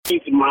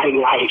saved my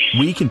life.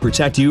 We can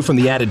protect you from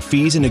the added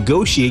fees and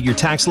negotiate your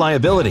tax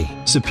liability.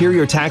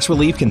 Superior Tax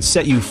Relief can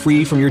set you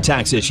free from your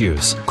tax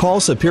issues. Call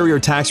Superior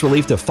Tax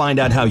Relief to find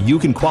out how you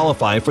can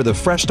qualify for the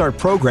Fresh Start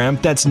program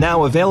that's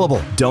now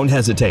available. Don't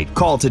hesitate.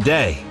 Call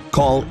today.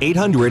 Call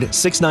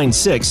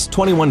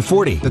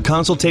 800-696-2140. The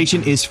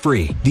consultation is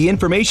free. The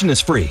information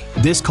is free.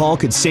 This call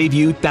could save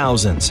you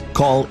thousands.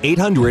 Call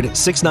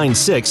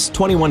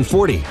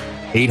 800-696-2140.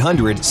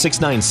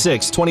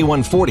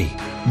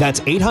 800-696-2140. That's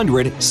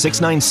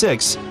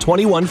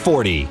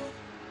 800-696-2140.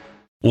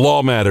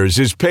 Law Matters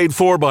is paid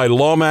for by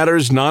Law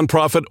Matters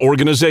nonprofit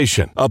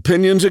organization.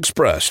 Opinions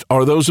expressed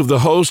are those of the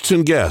hosts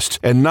and guests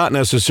and not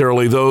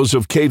necessarily those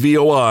of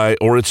KVOI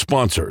or its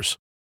sponsors.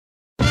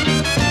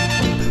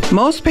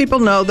 Most people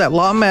know that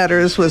Law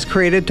Matters was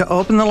created to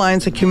open the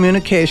lines of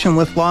communication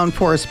with law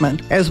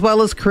enforcement, as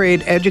well as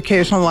create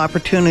educational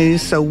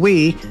opportunities so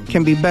we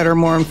can be better,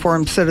 more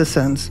informed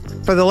citizens.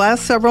 For the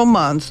last several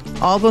months,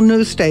 all the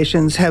news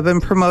stations have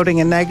been promoting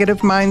a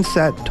negative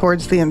mindset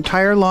towards the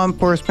entire law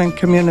enforcement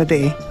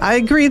community. I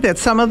agree that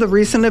some of the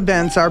recent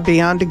events are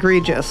beyond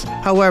egregious.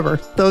 However,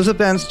 those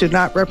events do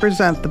not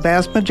represent the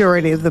vast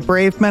majority of the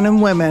brave men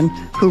and women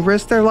who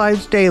risk their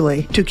lives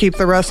daily to keep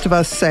the rest of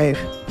us safe.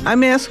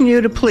 I'm asking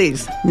you to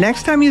please,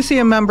 next time you see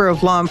a member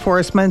of law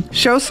enforcement,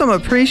 show some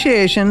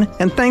appreciation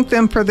and thank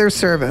them for their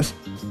service.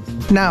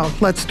 Now,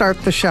 let's start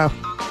the show.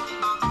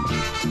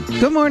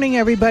 Good morning,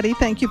 everybody.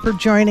 Thank you for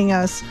joining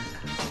us.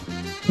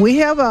 We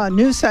have a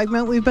new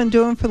segment we've been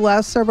doing for the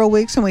last several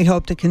weeks, and we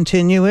hope to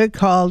continue it,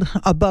 called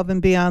Above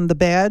and Beyond the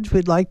Badge.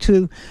 We'd like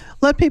to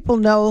let people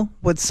know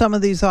what some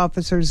of these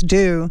officers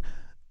do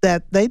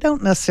that they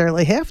don't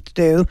necessarily have to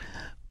do,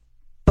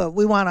 but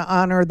we want to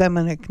honor them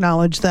and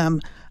acknowledge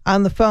them.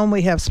 On the phone,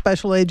 we have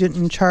Special Agent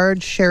in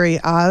Charge,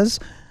 Sherry Oz.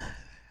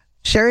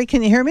 Sherry,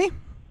 can you hear me?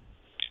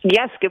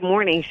 Yes, good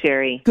morning,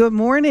 Sherry. Good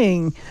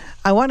morning.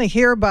 I want to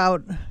hear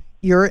about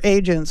your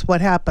agents.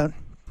 What happened?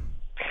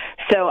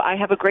 So I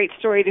have a great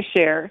story to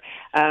share.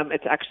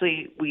 It's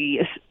actually,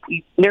 we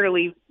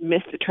nearly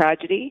missed a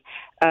tragedy.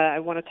 I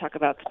want to talk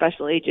about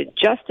Special Agent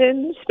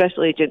Justin,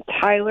 Special Agent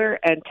Tyler,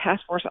 and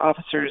Task Force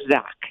Officer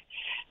Zach.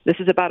 This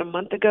is about a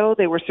month ago.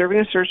 They were serving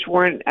a search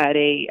warrant at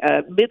a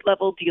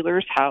mid-level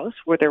dealer's house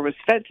where there was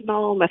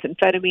fentanyl,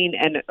 methamphetamine,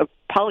 and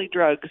poly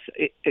drugs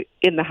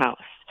in the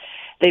house.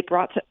 They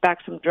brought back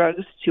some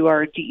drugs to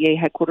our DEA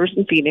headquarters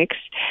in Phoenix,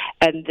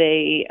 and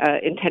they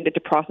intended to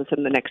process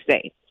them the next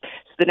day.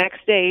 So the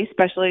next day,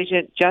 Special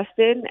Agent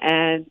Justin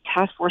and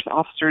Task Force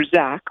Officer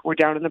Zach were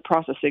down in the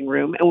processing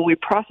room, and when we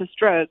process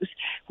drugs,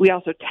 we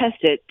also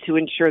test it to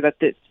ensure that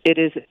it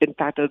is, in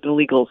fact, an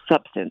illegal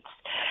substance.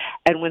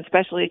 And when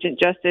Special Agent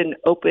Justin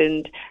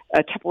opened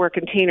a Tupperware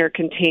container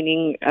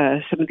containing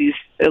some of these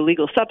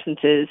illegal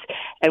substances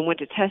and went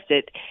to test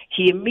it,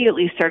 he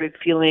immediately started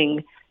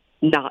feeling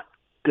not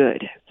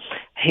good.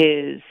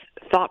 His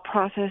thought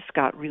process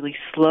got really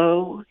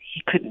slow.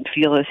 He couldn't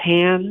feel his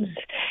hands.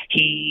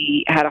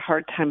 He had a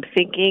hard time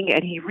thinking,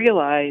 and he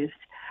realized,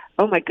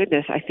 oh my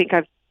goodness, I think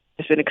I've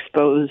just been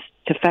exposed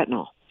to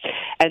fentanyl.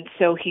 And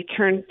so he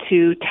turned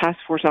to Task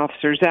Force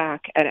Officer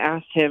Zach and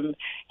asked him,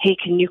 hey,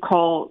 can you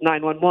call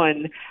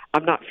 911?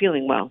 I'm not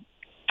feeling well.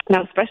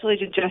 Now, Special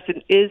Agent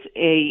Justin is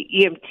a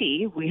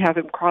EMT. We have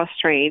him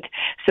cross-trained.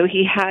 So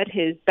he had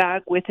his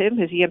bag with him,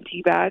 his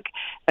EMT bag,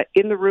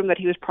 in the room that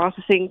he was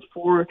processing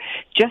for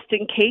just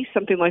in case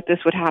something like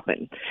this would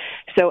happen.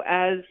 So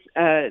as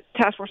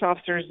Task Force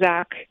Officer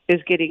Zach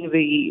is getting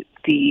the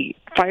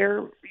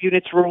fire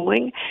units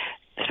rolling,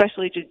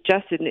 Special Agent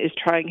Justin is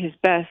trying his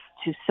best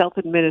to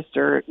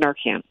self-administer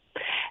Narcan.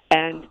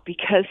 And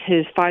because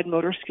his fine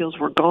motor skills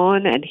were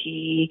gone and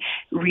he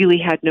really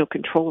had no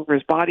control over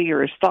his body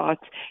or his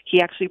thoughts,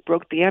 he actually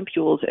broke the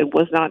ampules and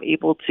was not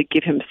able to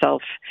give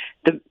himself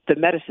the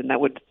medicine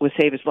that would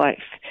save his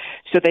life.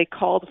 So they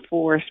called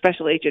for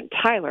Special Agent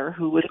Tyler,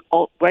 who was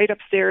right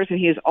upstairs, and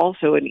he is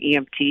also an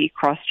EMT,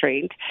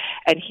 cross-trained,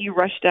 and he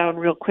rushed down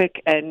real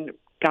quick and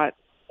got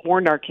more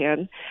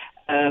Narcan,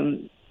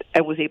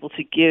 and was able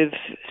to give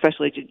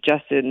Special Agent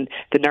Justin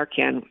the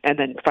Narcan, and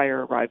then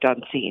fire arrived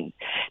on scene.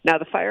 Now,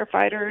 the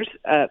firefighters,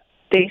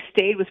 they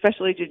stayed with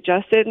Special Agent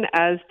Justin,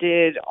 as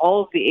did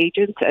all of the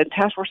agents and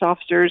task force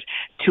officers,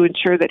 to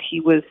ensure that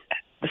he was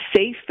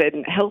safe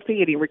and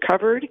healthy and he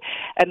recovered.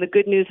 And the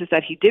good news is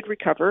that he did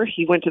recover.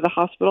 He went to the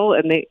hospital,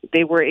 and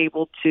they were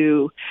able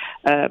to,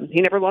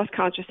 he never lost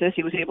consciousness.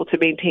 He was able to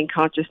maintain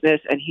consciousness,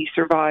 and he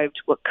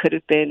survived what could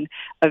have been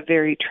a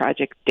very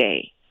tragic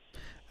day.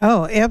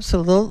 Oh,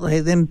 absolutely.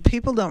 Then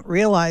people don't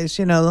realize,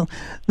 the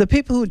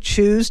people who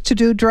choose to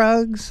do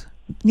drugs,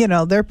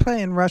 they're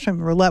playing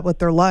Russian roulette with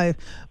their life.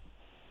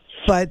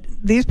 But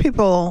these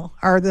people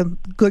are the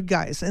good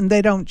guys, and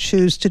they don't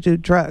choose to do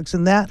drugs.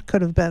 And that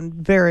could have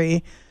been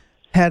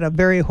had a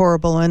very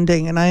horrible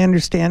ending. And I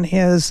understand he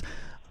has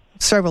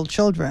several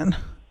children.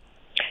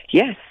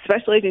 Yes,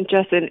 Special Agent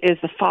Justin is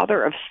the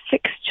father of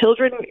 6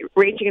 children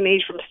ranging in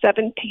age from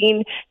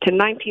 17 to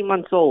 19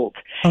 months old.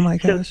 Oh, my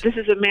gosh. So this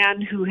is a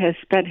man who has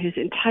spent his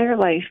entire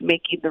life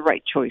making the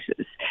right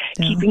choices,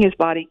 keeping his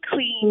body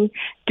clean,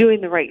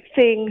 doing the right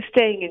thing,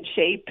 staying in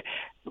shape,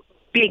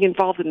 being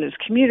involved in his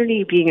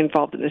community, being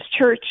involved in his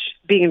church,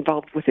 being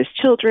involved with his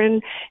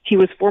children. He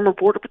was former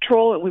Border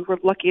Patrol, and we were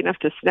lucky enough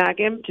to snag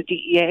him to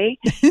DEA.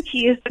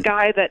 He is the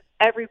guy that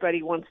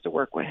everybody wants to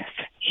work with.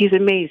 He's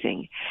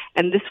amazing.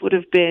 And this would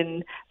have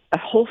been a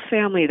whole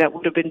family that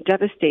would have been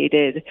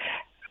devastated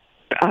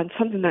on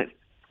something that,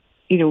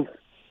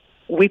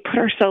 we put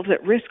ourselves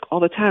at risk all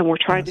the time. We're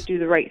trying to do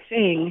the right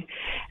thing.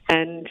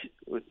 And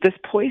this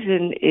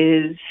poison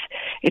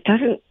it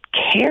doesn't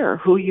care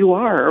who you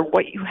are or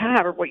what you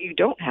have or what you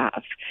don't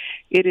have.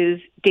 It is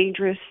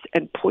dangerous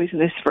and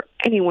poisonous for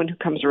anyone who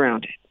comes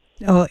around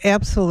it. Oh,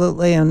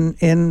 absolutely.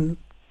 And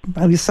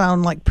we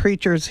sound like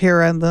preachers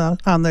here on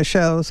the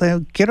show. So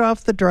get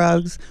off the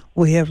drugs.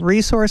 We have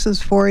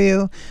resources for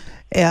you.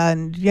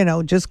 And,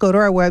 just go to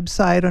our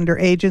website under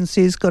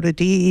agencies, go to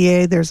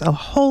DEA. There's a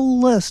whole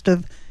list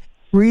of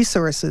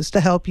resources to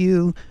help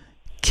you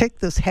kick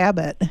this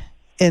habit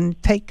and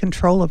take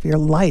control of your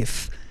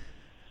life.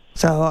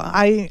 So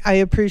I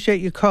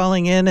appreciate you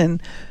calling in,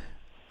 and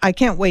I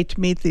can't wait to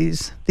meet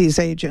these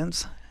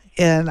agents.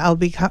 And I'll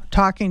be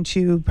talking to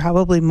you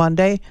probably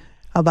Monday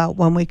about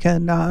when we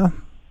can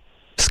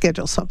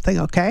schedule something,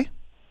 okay?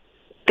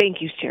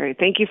 Thank you, Sherry.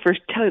 Thank you for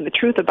telling the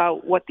truth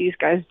about what these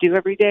guys do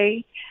every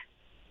day.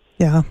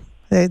 Yeah,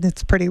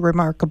 it's pretty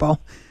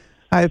remarkable.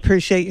 I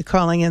appreciate you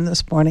calling in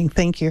this morning.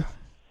 Thank you.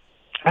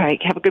 All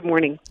right, have a good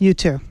morning. You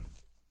too.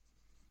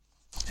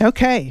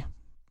 Okay,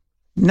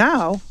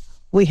 now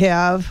we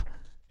have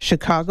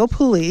Chicago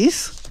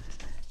Police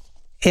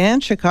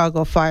and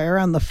Chicago Fire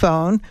on the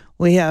phone.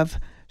 We have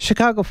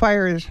Chicago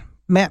Fire's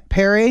Matt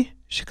Perry,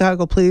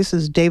 Chicago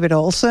Police's David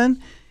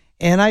Olson.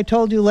 And I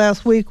told you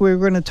last week we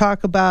were going to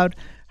talk about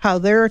how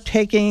they're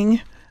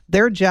taking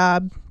their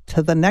job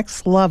to the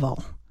next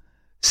level.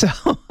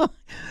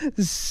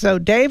 So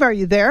Dave, are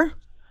you there?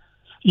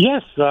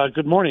 Yes.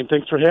 Good morning.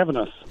 Thanks for having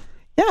us.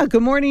 Yeah,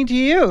 good morning to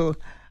you.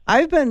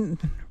 I've been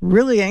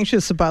really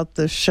anxious about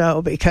this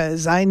show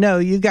because I know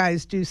you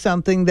guys do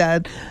something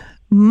that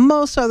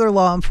most other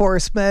law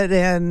enforcement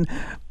and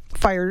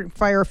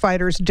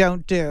firefighters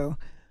don't do.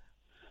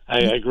 I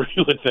agree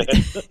with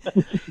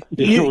that.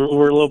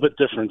 We're a little bit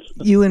different.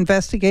 You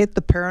investigate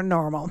the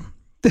paranormal.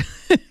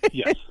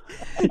 Yes.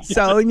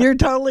 So, and you're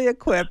totally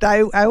equipped.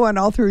 I went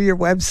all through your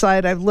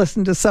website. I've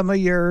listened to some of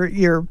your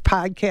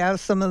podcasts,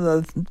 some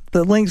of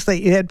the links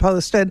that you had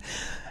posted.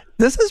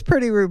 This is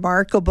pretty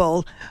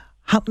remarkable.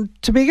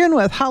 To begin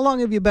with, how long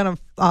have you been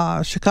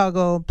a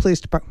Chicago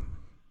Police Department?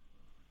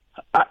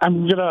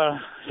 I'm going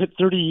to hit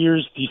 30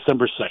 years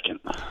December 2nd.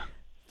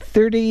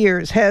 30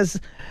 years.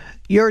 Has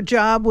your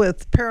job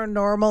with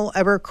paranormal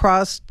ever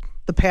crossed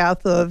the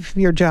path of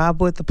your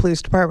job with the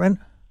police department?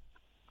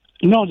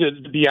 No,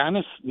 to be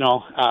honest,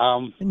 no.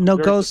 No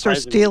ghosts or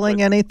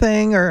stealing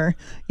anything or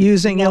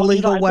using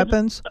illegal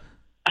weapons?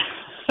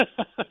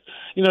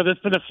 There's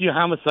been a few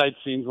homicide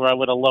scenes where I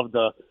would have loved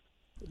to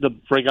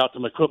break out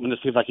some equipment to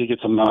see if I could get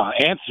some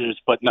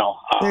answers, but no.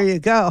 There you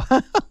go.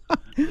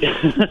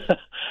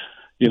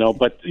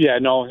 But yeah,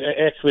 no,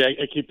 actually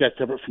I keep that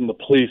separate from the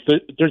police.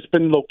 There's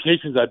been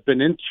locations I've been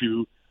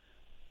into,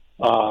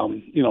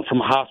 from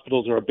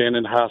hospitals or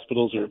abandoned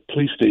hospitals or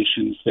police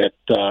stations that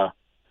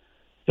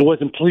it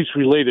wasn't police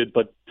related,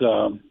 but,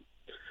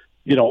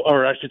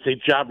 or I should say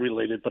job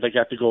related, but I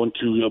got to go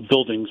into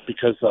buildings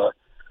because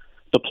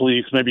the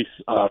police, maybe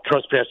a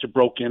trespasser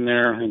broke in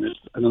there in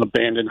an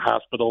abandoned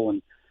hospital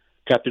and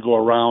got to go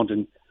around.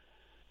 And,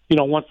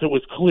 once it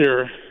was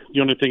clear,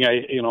 the only thing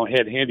I,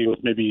 had handy was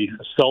maybe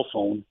a cell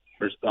phone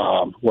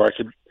or where I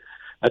could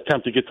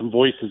attempt to get some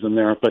voices in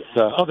there. But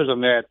other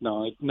than that,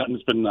 no,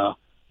 nothing's been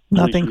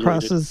nothing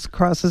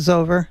crosses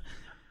over.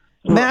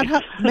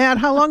 Right. Matt,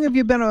 how long have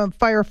you been a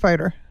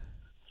firefighter?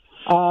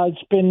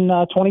 It's been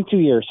 22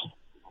 years.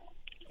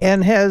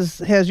 And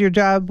has your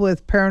job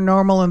with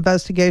paranormal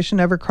investigation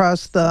ever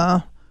crossed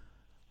the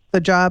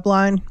job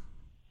line?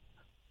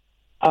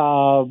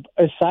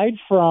 Aside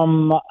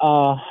from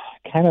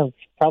kind of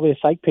probably a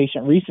psych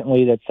patient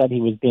recently that said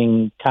he was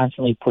being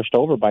constantly pushed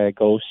over by a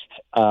ghost,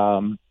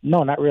 no,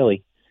 not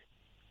really.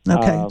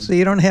 Okay, so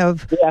you don't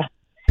have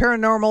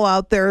paranormal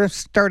out there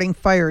starting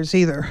fires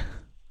either.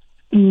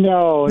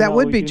 No, that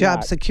would be job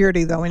not.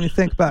 Security, though, when you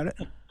think about it.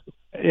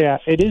 Yeah,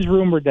 it is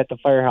rumored that the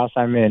firehouse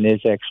I'm in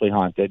is actually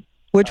haunted.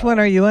 Which one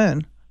are you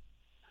in?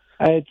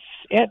 It's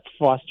at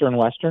Foster and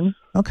Western.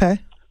 Okay.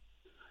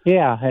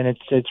 Yeah, and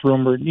it's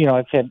rumored.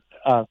 I've had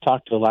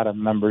talked to a lot of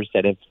members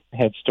that have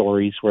had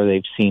stories where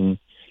they've seen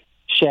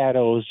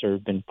shadows or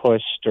been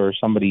pushed or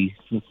somebody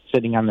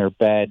sitting on their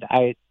bed.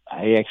 I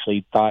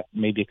actually thought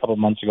maybe a couple of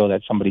months ago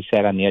that somebody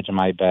sat on the edge of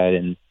my bed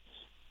and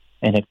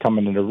had come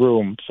into the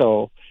room.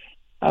 So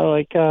I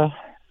like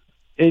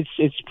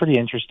it's pretty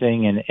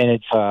interesting, and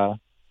it's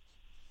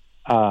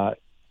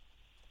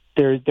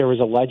there was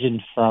a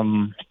legend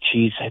from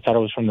I thought it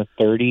was from the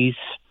 30s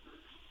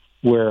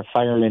where a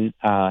fireman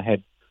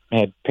had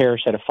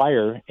perished at a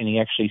fire, and he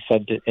actually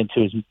said to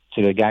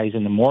the guys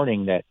in the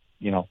morning that,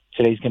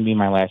 today's going to be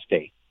my last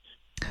day.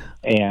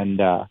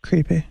 And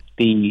creepy.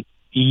 And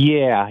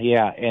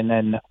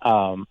then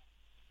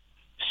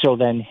so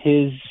then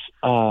he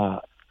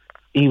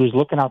was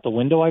looking out the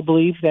window, I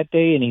believe, that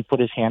day, and he put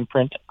his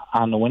handprint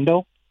on the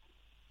window.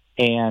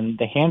 And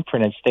the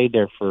handprint had stayed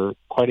there for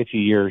quite a few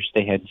years.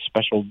 They had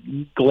special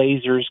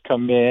glazers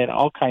come in,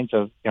 all kinds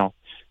of,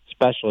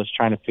 specialists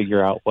trying to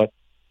figure out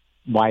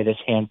why this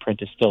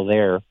handprint is still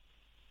there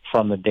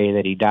from the day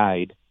that he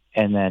died.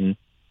 And then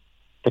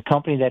the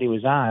company that he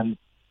was on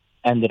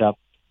ended up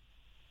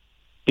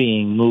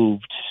being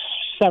moved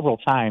several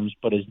times,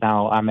 but is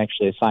now, I'm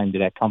actually assigned to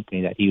that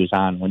company that he was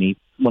on when he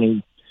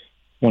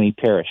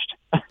perished.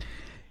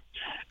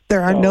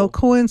 There are no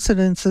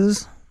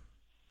coincidences.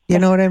 You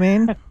know what I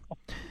mean?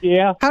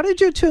 Yeah. How did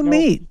you two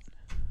meet?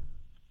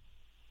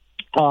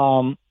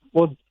 Well,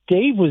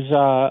 Dave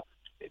was,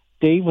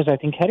 I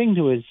think, heading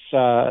to his,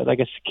 like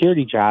a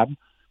security job,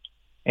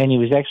 and he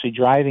was actually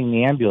driving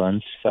the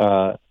ambulance.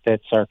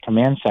 That's our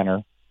command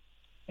center.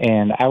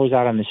 And I was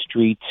out on the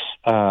streets.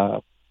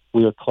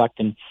 We were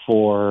collecting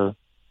for,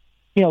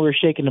 we were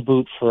shaking the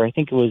boot for, I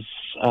think it was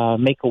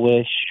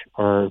Make-A-Wish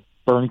or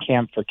Burn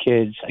Camp for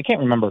kids. I can't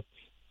remember.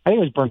 I think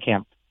it was Burn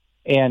Camp.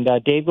 And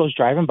Dave goes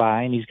driving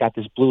by, and he's got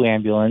this blue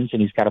ambulance,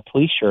 and he's got a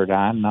police shirt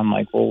on. And I'm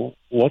like, well,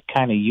 what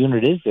kind of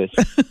unit is this?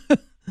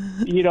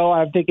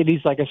 I'm thinking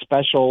he's like a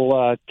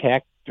special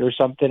tech or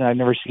something. I've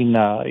never seen,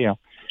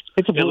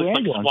 it's a blue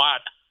ambulance. Like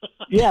SWAT.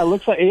 Yeah, it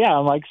looks like,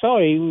 I'm like, so,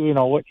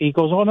 what? He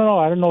goes, oh, no,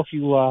 I don't know if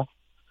you,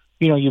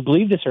 you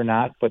believe this or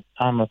not, but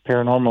I'm a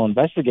paranormal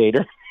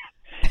investigator.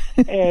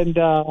 And,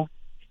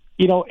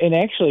 and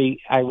actually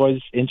I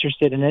was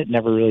interested in it,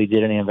 never really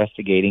did any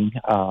investigating.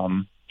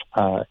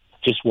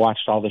 Just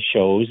watched all the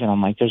shows, and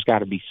I'm like, there's got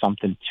to be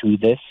something to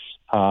this.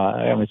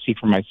 I want to see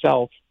for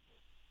myself.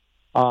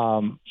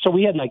 So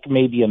we had like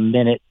maybe a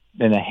minute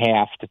and a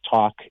half to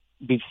talk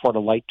before the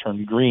light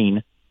turned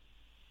green.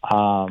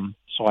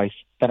 So I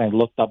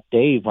looked up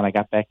Dave when I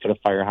got back to the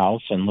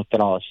firehouse and looked at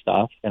all his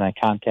stuff, and I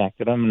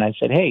contacted him, and I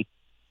said, hey,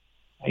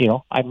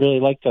 I'd really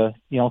like to,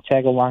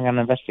 tag along on an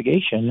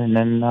investigation. And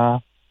then,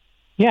 I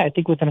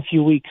think within a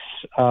few weeks,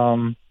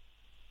 I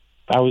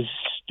was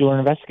doing an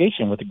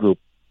investigation with the group.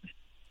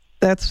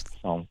 That's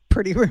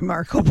pretty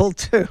remarkable,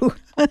 too.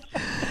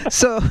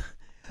 So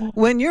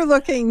when you're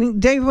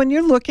looking, Dave,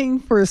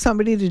 for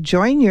somebody to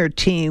join your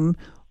team,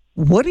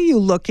 what are you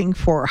looking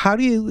for?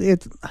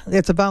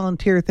 It's a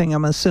volunteer thing,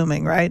 I'm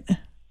assuming, right?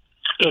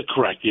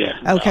 Correct, yeah.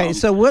 Okay,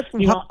 so what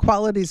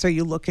qualities are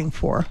you looking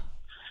for?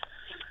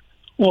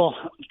 Well,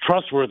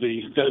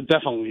 trustworthy,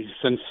 definitely,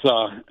 since,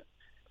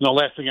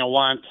 last thing I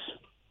want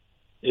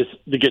is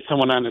to get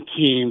someone on a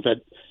team that,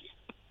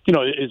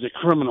 is a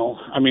criminal.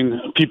 I mean,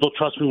 people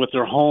trust me with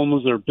their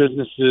homes, their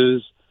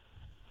businesses.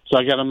 So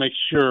I got to make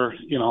sure,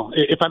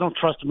 if I don't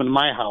trust them in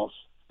my house,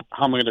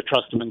 how am I going to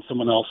trust them in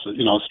someone else, a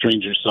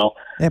stranger? So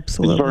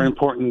absolutely, it's very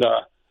important.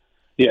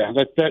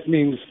 That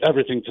means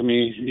everything to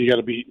me. You got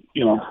to be,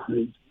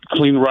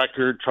 clean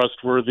record,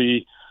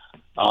 trustworthy,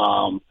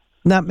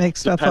 not make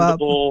stuff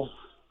dependable.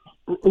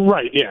 Up.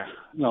 Right? Yeah.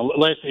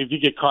 Lastly, if you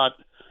get caught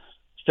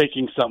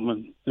faking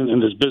something in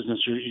this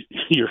business,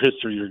 your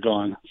history, you're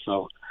gone.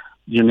 So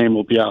your name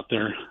will be out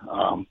there.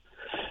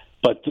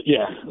 But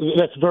yeah,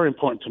 that's very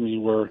important to me.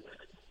 Where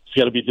it's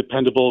got to be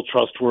dependable,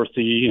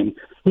 trustworthy, and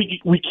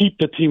we keep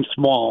the team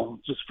small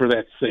just for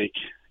that sake.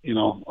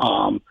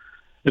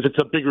 If it's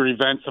a bigger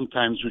event,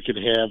 sometimes we could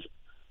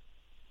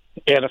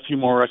add a few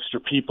more extra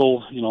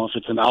people. If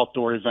it's an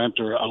outdoor event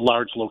or a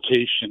large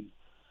location.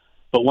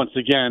 But once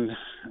again,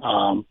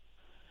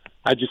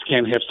 I just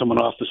can't have someone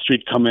off the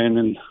street come in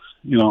and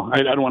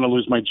I don't want to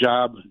lose my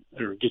job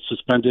or get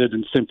suspended.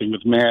 And same thing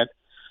with Matt.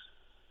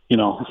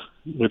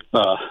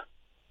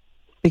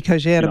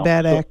 Because you had a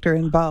bad actor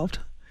involved.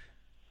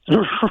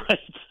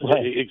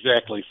 Right,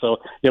 exactly.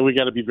 So, we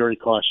got to be very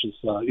cautious,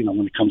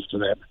 when it comes to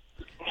that.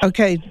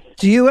 Okay.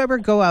 Do you ever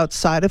go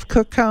outside of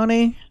Cook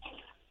County?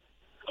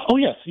 Oh,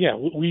 yes. Yeah.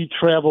 We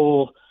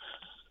travel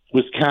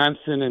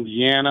Wisconsin,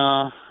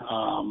 Indiana.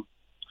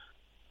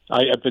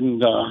 I've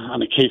been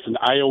on a case in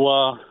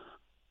Iowa.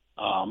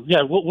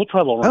 We'll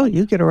travel around. Oh,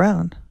 you get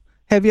around.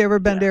 Have you ever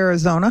been to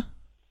Arizona?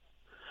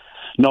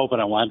 No, but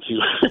I want to.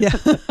 Yeah.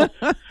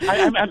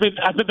 I've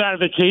been on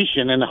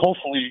vacation, and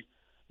hopefully,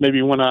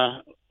 maybe when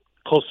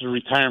closer to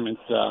retirement,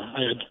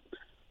 I'm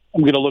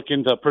going to look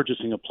into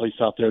purchasing a place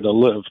out there to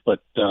live.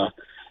 But no,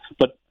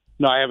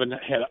 I haven't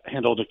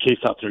handled a case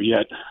out there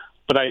yet.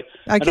 But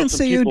I can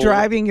see you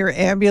driving your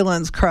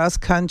ambulance cross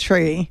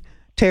country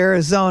to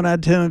Arizona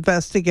to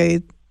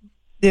investigate,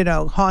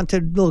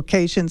 haunted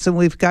locations, and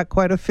we've got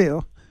quite a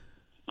few.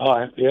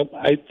 Oh, yep.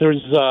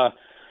 There's a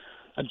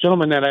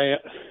gentleman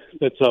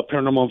that's a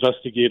paranormal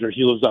investigator.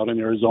 He lives out in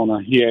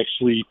Arizona.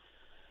 We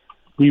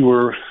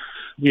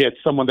had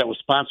someone that was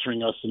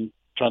sponsoring us and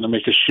trying to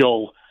make a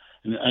show.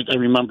 And I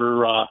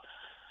remember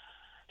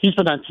he's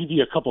been on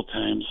TV a couple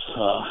times,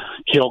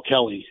 Cale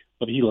Kelly.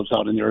 but he lives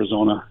out in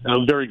Arizona.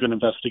 A very good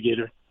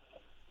investigator.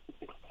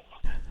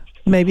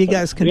 Maybe you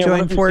guys can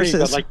join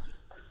forces.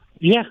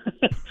 Yeah,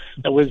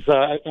 that was.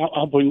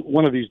 I'll be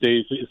one of these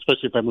days,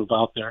 especially if I move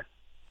out there.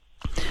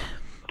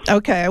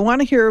 Okay, I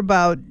want to hear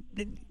about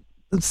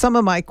some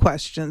of my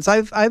questions.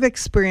 I've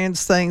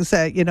experienced things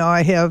that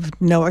I have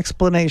no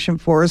explanation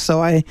for,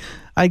 so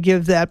I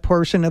give that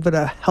portion of it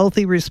a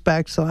healthy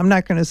respect. So I'm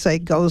not going to say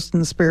ghosts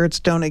and spirits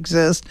don't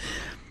exist.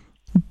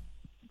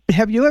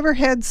 Have you ever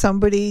had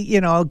somebody,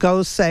 a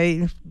ghost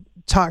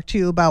talk to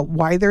you about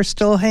why they're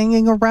still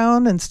hanging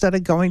around instead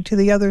of going to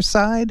the other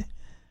side?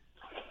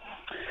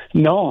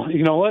 No,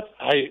 you know what?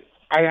 I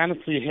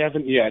honestly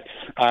haven't yet.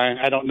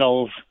 I don't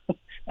know.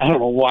 I don't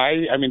know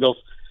why. I mean, they'll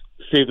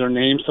say their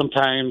name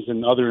sometimes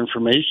and other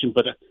information,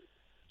 but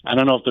I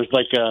don't know if there's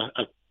like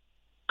a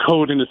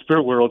code in the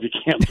spirit world you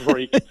can't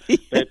break.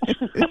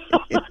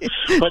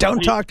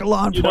 Don't talk to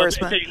law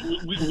enforcement.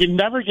 We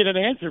never get an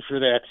answer for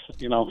that,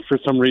 for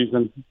some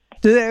reason.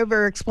 Do they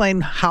ever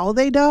explain how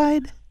they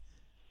died?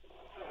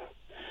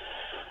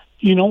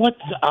 You know what?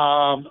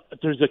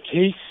 There's a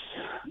case,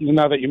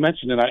 now that you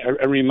mentioned it,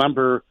 I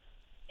remember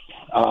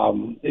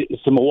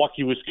it's in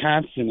Milwaukee,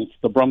 Wisconsin. It's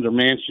the Brumder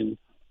Mansion.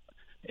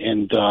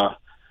 And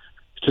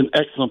it's an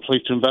excellent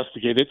place to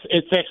investigate.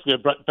 It's actually a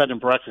bed and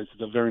breakfast.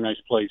 It's a very nice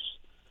place.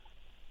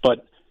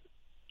 But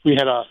we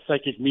had a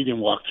psychic medium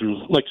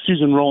walkthrough. Like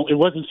Susan Rowland. It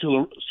wasn't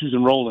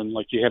Susan Rowland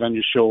like you had on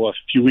your show a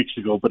few weeks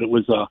ago, but it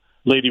was a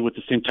lady with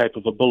the same type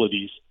of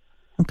abilities.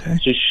 Okay.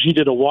 So she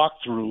did a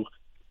walkthrough,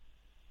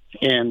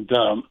 and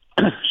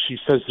she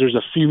says there's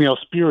a female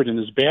spirit in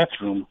his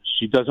bathroom.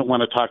 She doesn't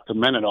want to talk to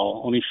men at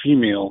all, only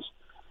females.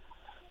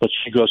 But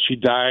she goes, she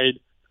died.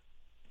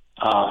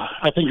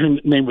 I think her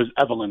name was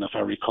Evelyn, if I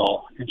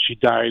recall, and she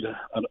died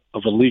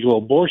of illegal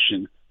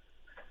abortion.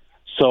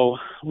 So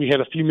we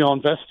had a female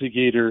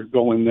investigator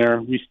go in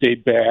there. We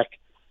stayed back,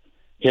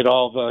 had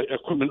all the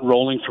equipment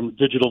rolling from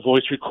digital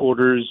voice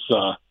recorders,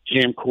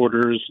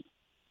 camcorders,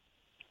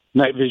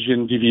 night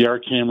vision, DVR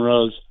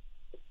cameras.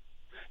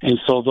 And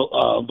so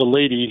the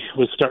lady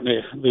was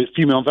the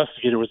female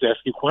investigator was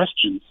asking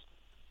questions.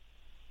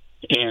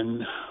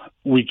 And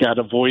we got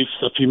a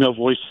female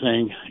voice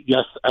saying,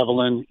 yes,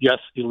 Evelyn, yes,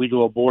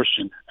 illegal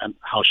abortion, and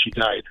how she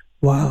died.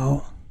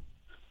 Wow.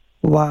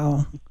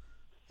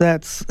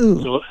 That's,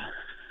 ooh.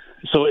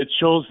 So it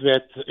shows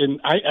that,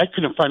 and I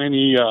couldn't find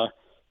any,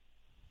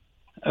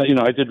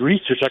 I did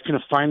research. I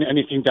couldn't find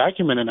anything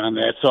documented on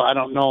that. So I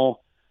don't know,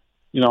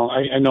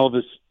 I know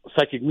this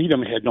psychic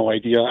medium had no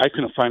idea. I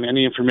couldn't find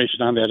any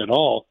information on that at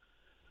all.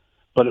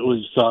 But it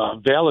was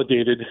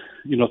validated,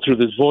 through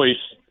this voice.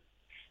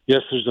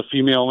 Yes, there's a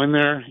female in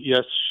there.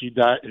 Yes, she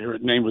died. Her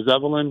name was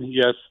Evelyn.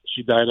 Yes,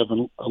 she died of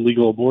an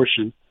illegal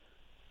abortion.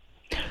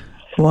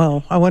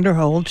 Well, I wonder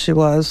how old she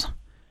was.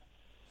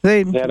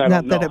 Not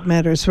that it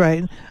matters,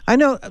 right? I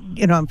know,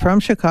 I'm from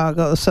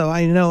Chicago, so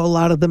I know a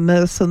lot of the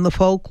myths and the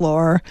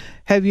folklore.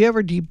 Have you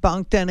ever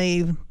debunked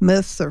any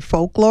myths or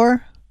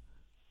folklore?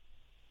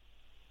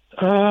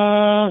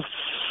 How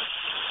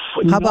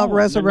about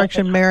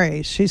Resurrection Mary?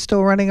 Is she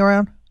still running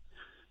around?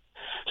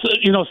 So,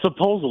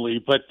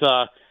 supposedly, but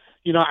to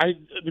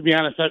be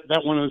honest,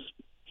 that one was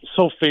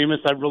so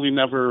famous. I really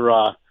never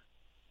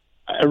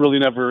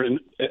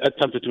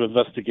attempted to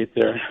investigate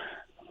there.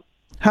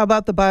 How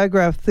about the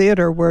Biograph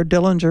Theater where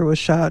Dillinger was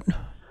shot?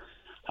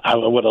 I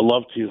would have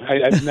loved to.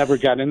 I've never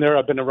got in there.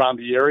 I've been around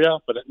the area,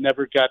 but I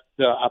never got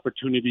the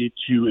opportunity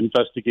to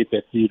investigate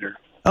that theater.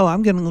 Oh,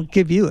 I'm going to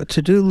give you a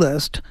to-do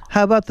list.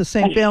 How about the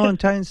St.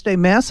 Valentine's Day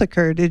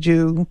Massacre? Did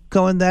you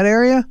go in that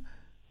area?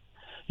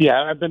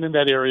 Yeah, I've been in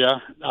that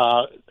area.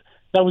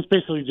 That was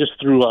basically just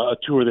through a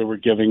tour they were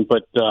giving.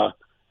 But,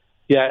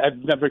 I've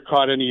never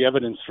caught any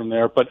evidence from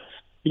there. But,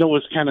 it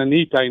was kind of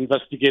neat. I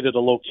investigated a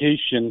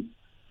location.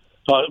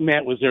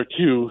 Matt was there,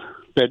 too,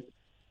 that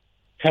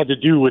had to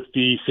do with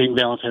the St.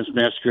 Valentine's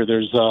Massacre.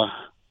 There's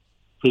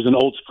an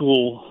old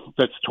school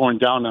that's torn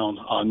down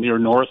now near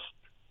North.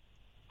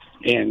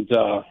 And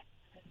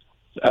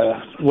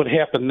what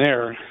happened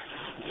there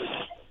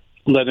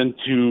led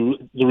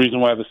into the reason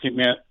why the St.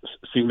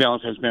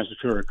 Valentine's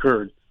Massacre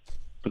occurred.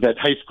 But that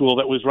high school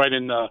that was right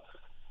in the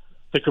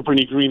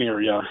Cabrini Green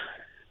area,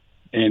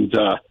 and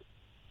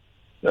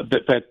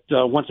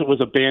once it was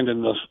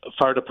abandoned, the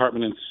fire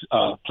department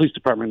and police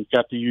department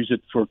got to use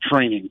it for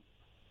training,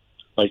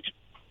 like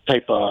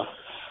type of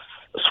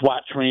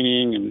SWAT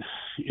training and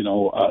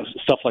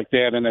stuff like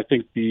that. And I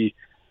think the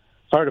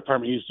fire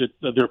department used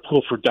their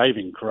pool for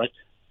diving, correct?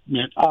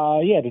 Yeah,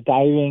 the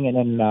diving, and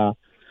then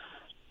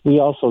we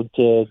also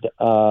did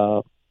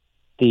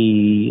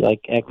the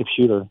active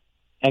shooter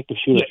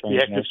training.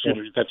 The active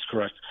shooter, that's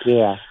correct.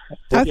 Yeah.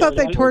 I thought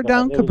they tore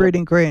down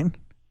Cabrini Green.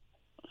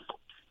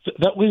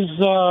 That was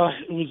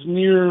it was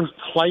near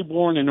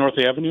Clybourne and North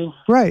Avenue.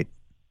 Right.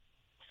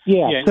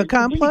 Yeah. The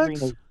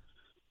complex?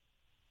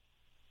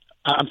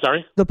 I'm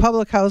sorry? The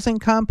public housing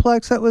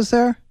complex that was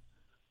there?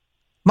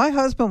 My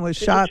husband was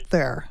shot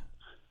there.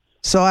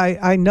 So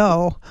I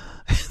know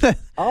that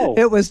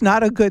it was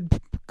not a good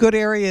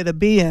area to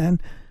be in.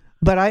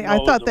 But No, I it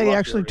was thought a they rough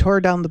actually area.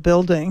 tore down the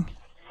building.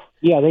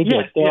 Yeah, they did.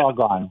 Yeah, They're yeah. all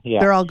gone. Yeah.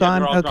 They're all Yeah,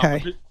 gone? they're all gone.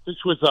 Okay.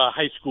 This was a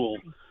high school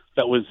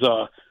that was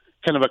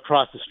kind of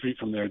across the street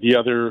from there. The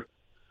other,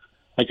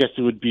 I guess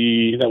that would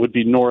be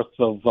north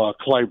of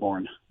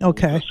Clybourne.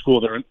 Okay. The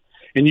school there.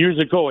 And years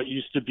ago, it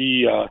used to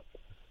be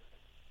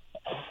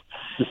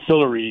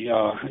distillery.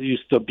 It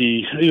used to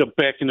be,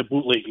 back in the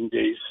bootlegging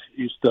days. It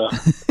used to.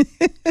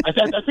 I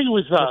think it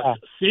was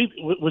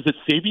was it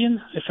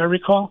Sabian, if I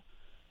recall?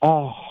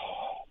 Oh.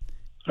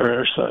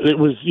 Or so, it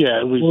was. Yeah,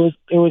 it was.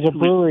 It was a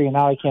brewery, and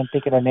now I can't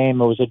think of the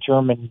name. It was a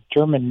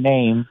German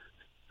name,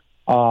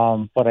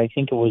 but I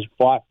think it was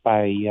bought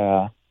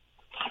by.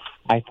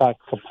 I thought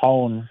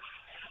Capone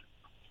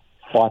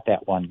bought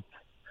that one.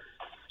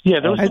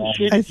 Yeah, there was some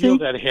shady deal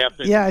that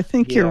happened. Yeah, I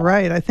think you're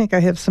right. I think I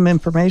have some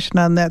information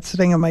on that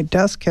sitting on my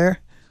desk here.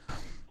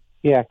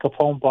 Yeah,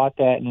 Capone bought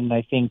that, and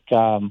I think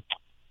the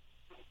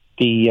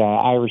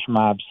Irish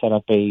mob set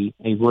up a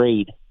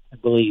raid, I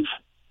believe.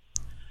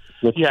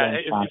 Yeah,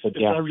 if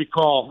I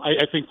recall,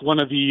 I think one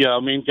of the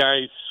main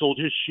guys sold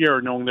his share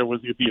knowing there was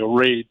going to be a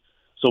raid.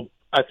 So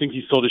I think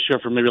he sold his share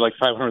for maybe like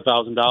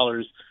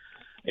 $500,000.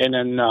 And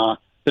then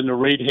the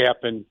raid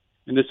happened.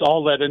 And this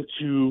all led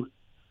into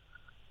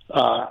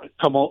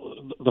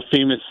the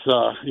famous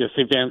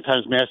St.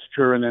 Valentine's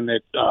Massacre, and then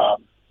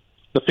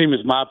the famous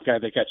mob guy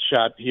that got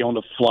shot. He owned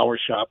a flower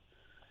shop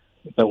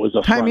that was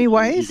a Jaime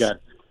Weiss?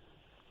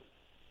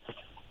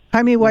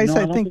 Jaime Weiss,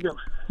 I think.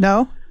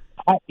 No?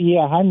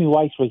 Yeah, Jaime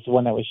Weiss was the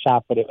one that was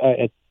shot, but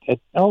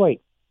oh,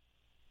 wait.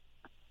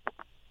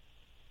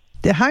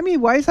 Jaime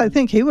Weiss, I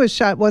think he was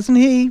shot. Wasn't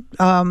he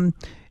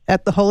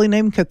at the Holy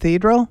Name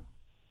Cathedral?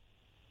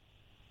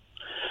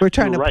 We're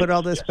trying to put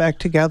all this back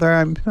together.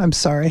 I'm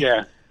sorry.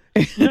 Yeah.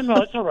 No,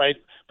 it's all right.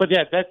 But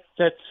yeah,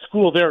 that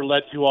school there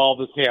led to all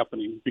this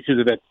happening because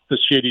of the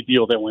shady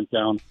deal that went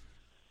down.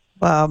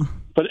 Wow.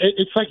 But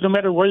it's like no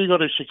matter where you go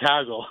to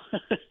Chicago,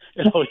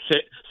 it always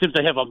seems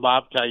to have a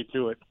mob tie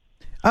to it.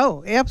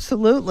 Oh,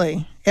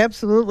 absolutely.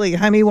 Absolutely.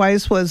 Jaime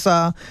Weiss was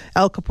Al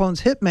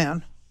Capone's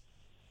hitman.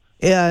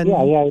 And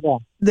yeah.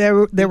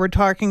 They were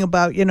talking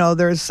about,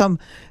 there's some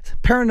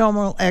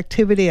paranormal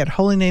activity at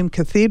Holy Name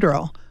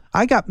Cathedral.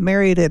 I got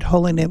married at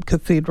Holy Name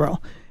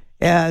Cathedral.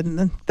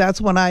 And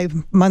that's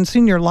when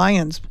Monsignor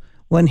Lyons,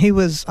 when he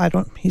was,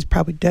 he's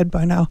probably dead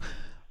by now,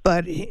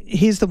 but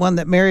he's the one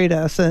that married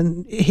us.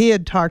 And he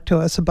had talked to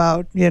us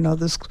about,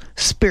 this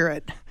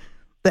spirit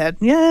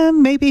that,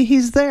 maybe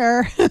he's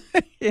there.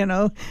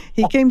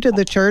 He came to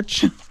the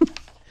church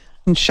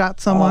and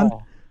shot someone.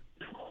 Oh.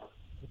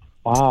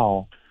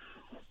 Wow.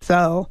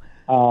 So.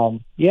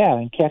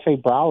 And Cafe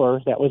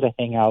Brouwer, that was a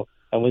hangout.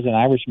 That was an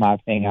Irish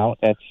mob hangout.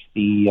 That's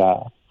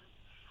the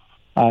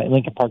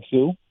Lincoln Park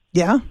Zoo.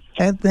 Yeah,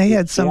 and they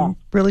had some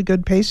really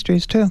good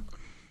pastries, too.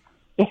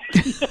 Yeah.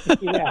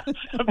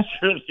 I'm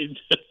sure they did.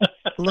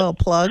 A little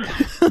plug.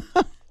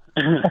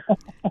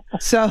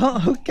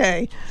 So,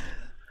 okay.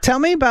 Tell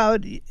me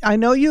about, I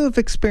know you have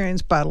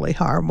experienced bodily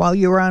harm while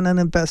you were on an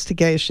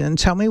investigation.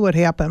 Tell me what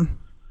happened.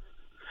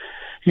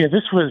 Yeah,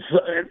 this was,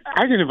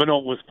 I didn't even know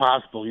it was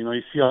possible.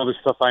 You see all this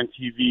stuff on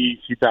TV, you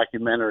see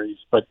documentaries,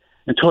 but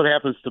until it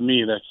happens to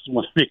me, that's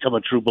when I become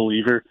a true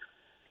believer.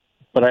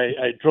 But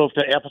I drove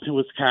to Appleton,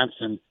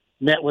 Wisconsin.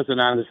 Matt wasn't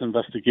on this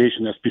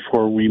investigation. That's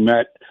before we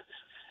met.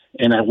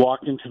 And I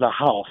walked into the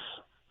house,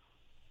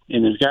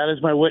 and as God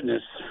is my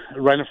witness,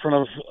 right in front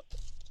of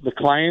the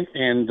client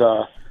and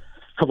a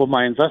couple of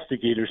my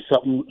investigators,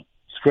 something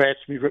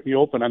scratched me, ripped me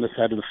open on the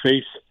side of the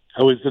face.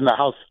 I was in the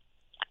house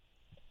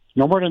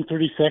no more than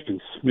 30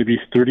 seconds, maybe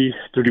 30,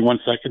 31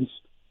 seconds.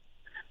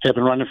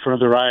 Happened right in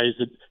front of their eyes.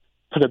 It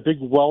put a big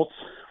welt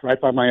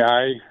right by my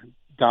eye,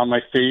 down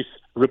my face,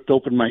 ripped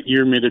open my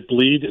ear, made it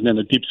bleed, and then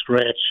a deep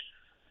scratch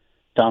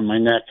down my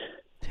neck.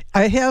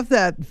 I have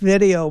that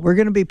video. We're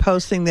going to be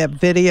posting that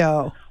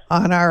video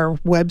on our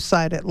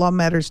website at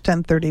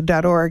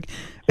lawmatters1030.org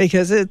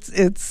because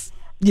it's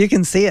you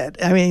can see it.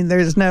 I mean,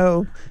 there's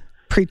no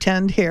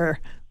pretend here.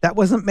 That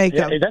wasn't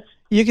makeup. Yeah,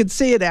 you could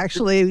see it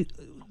actually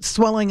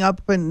swelling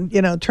up and,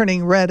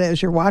 turning red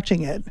as you're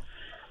watching it.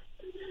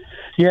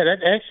 Yeah,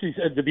 that actually,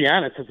 to be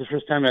honest, that's the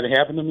first time that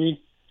happened to me.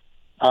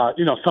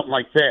 Something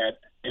like that.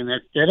 And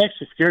that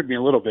actually scared me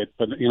a little bit.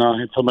 But,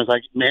 someone's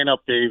like, man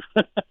up, Dave.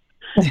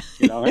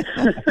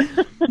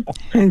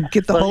 And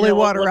get the holy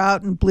water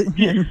out and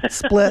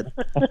split.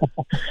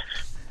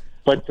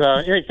 But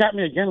it got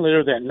me again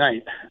later that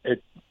night. At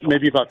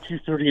maybe about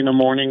 2:30 in the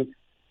morning,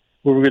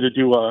 we were going to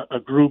do a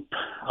group,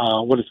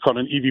 what is called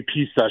an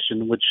EVP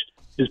session, which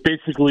is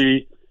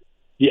basically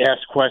you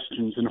ask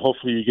questions and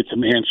hopefully you get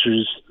some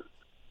answers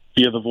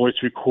via the voice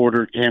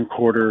recorder,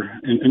 camcorder,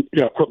 and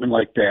equipment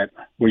like that,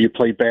 where you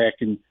play back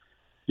and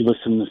you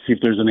listen to see if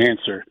there's an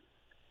answer.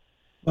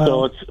 Wow.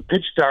 So it's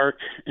pitch dark,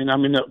 and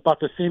I'm in about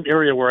the same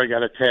area where I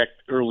got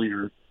attacked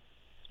earlier,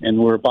 and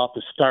we're about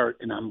to start,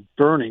 and I'm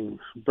burning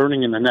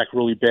in the neck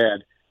really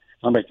bad.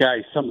 I'm like,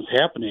 guys, something's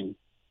happening.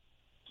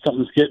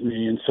 Something's getting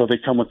me. And so they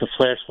come with the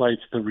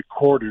flashlights, the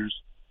recorders,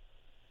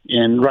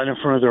 and right in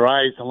front of their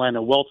eyes, a line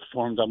of welts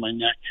formed on my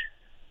neck.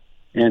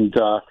 And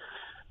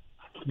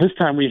this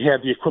time we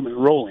had the equipment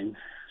rolling.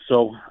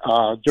 So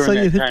during so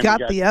that you've time,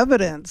 got the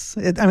evidence.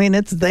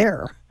 It's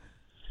there.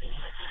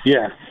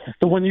 Yeah.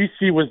 The one you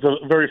see was the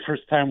very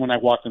first time when I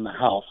walked in the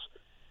house.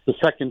 The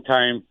second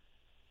time,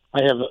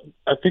 I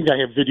think I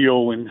have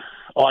video and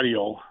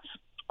audio,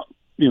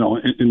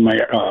 in my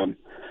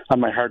on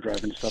my hard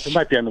drive and stuff. It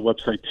might be on the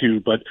website too,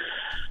 but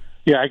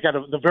yeah, I got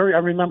I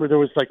remember there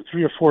was like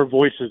 3 or 4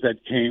 voices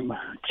that came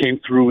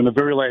through, and the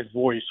very last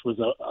voice was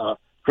a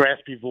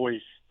graspy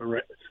voice,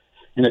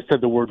 and it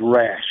said the word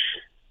rash.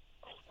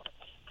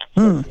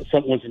 Something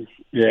was,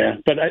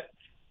 but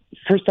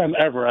first time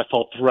ever I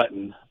felt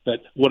threatened that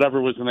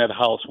whatever was in that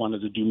house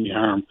wanted to do me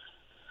harm.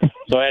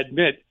 So I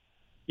admit,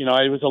 it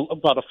was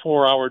about a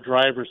 4-hour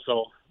drive or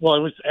so. Well, it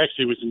was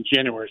in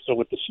January, so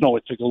with the snow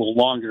it took a little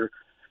longer.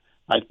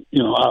 I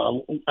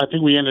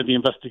think we ended the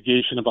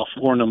investigation about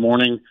 4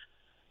 a.m,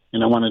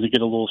 and I wanted to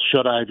get a little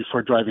shut-eye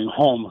before driving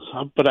home.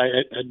 But I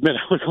admit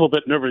I was a little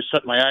bit nervous,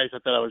 shut my eyes. I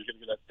thought I was going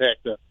to get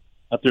attacked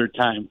a third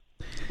time.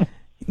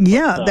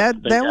 Yeah,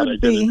 that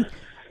would be...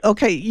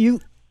 Okay, you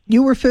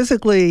were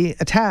physically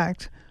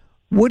attacked.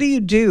 What do you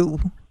do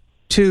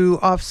to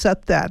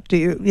offset that? Do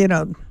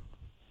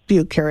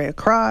you carry a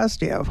cross?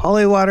 Do you have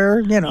holy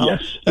water?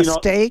 Yes. A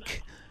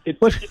stake? It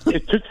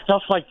took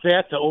stuff like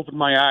that to open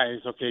my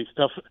eyes. Okay,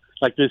 stuff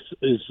like this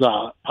is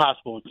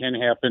possible. It can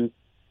happen.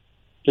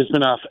 There's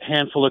been a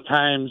handful of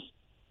times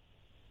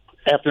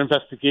after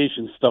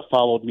investigation, stuff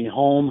followed me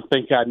home.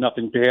 Thank God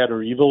nothing bad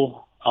or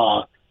evil.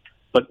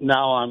 But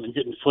now I'm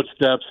getting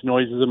footsteps,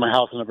 noises in my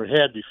house I never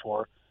had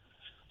before.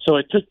 So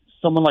it took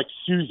someone like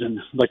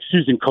Susan. Like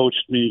Susan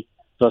coached me,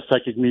 the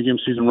psychic medium,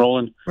 Susan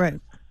Rowland. Right.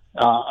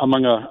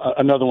 Among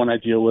another one I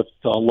deal with,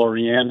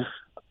 Lorianne.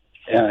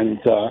 And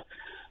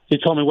they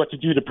told me what to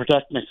do to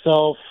protect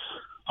myself,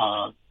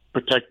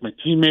 protect my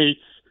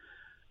teammates,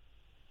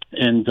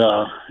 and,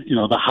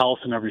 the house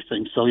and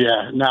everything. So,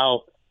 yeah,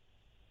 now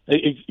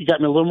it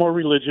got me a little more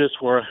religious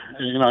where,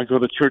 I go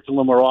to church a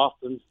little more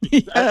often.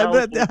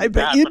 I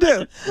bet you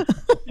do.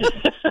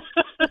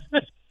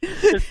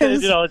 It's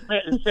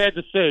sad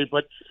to say,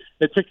 but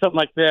it took something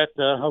like that.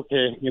 I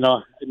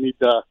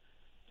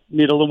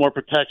need a little more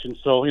protection.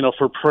 So,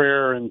 for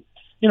prayer and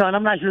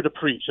I'm not here to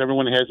preach.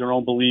 Everyone has their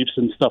own beliefs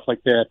and stuff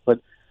like that. But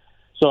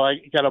so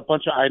I got a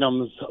bunch of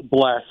items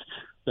blessed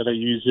that I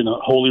use in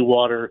holy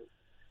water,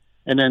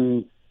 and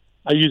then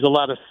I use a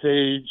lot of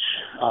sage,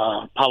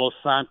 Palo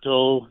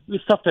Santo, the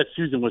stuff that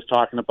Susan was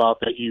talking about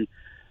that you.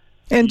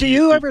 And do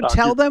you ever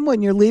tell them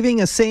when you're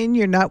leaving a scene,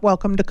 you're not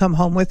welcome to come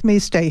home with me,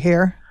 stay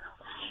here?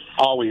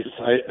 Always.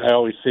 I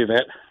always say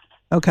that.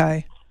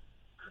 Okay.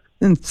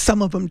 And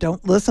some of them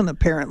don't listen,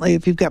 apparently,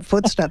 if you've got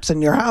footsteps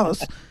in your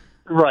house.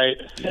 Right.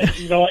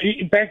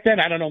 Back then,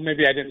 I don't know,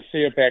 maybe I didn't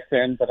say it back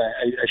then, but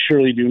I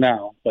surely do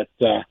now. But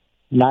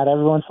not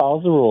everyone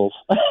follows the rules.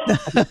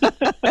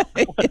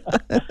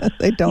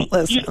 They don't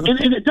listen.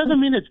 And it doesn't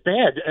mean it's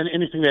bad, and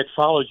anything that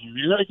follows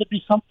you. It could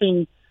be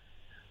something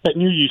that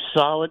knew you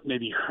saw it,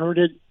 maybe heard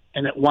it,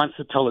 and it wants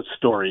to tell its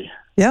story.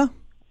 Yeah.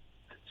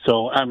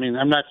 So,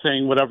 I'm not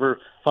saying whatever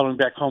following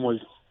back home was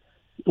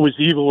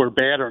evil or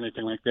bad or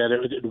anything like that.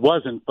 It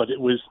wasn't, but it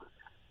was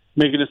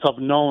making itself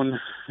known.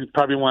 It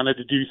probably wanted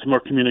to do some more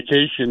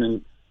communication,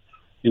 and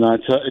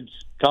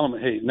it's tell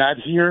them, hey, not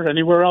here,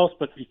 anywhere else,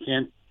 but you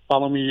can't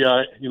follow me.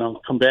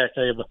 Come back.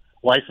 I have a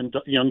wife and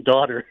young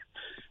daughter.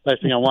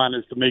 Last thing I want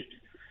is to make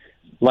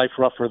life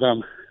rough for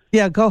them.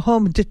 Yeah, go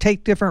home to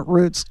take different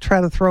routes.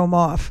 Try to throw them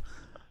off.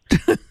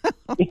 Do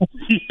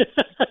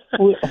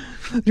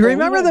you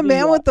remember the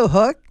man with the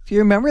hook? Do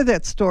you remember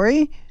that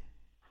story?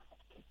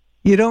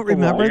 You don't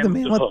remember the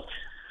man with the hook?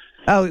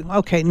 Oh,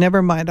 okay.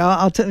 Never mind.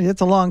 I'll tell you.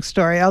 It's a long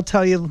story. I'll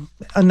tell you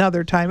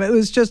another time. It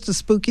was just a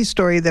spooky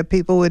story that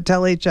people would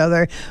tell each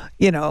other.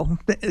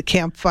 The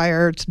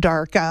campfire. It's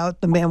dark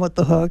out. The man with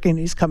the hook, and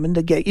he's coming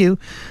to get you.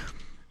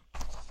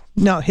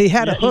 No, he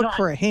had a hook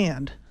for a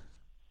hand.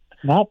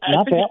 Not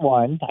that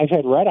one. I've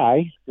had red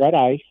eye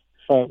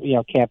for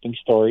camping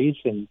stories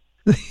and.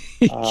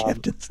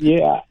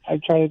 Yeah,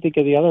 I'm trying to think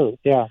of the other.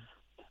 Yeah,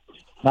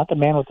 not the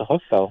man with the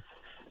hook though.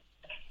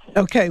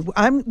 Okay,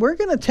 we're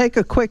going to take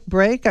a quick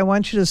break. I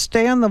want you to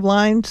stay on the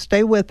line,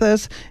 stay with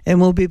us,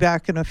 and we'll be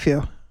back in a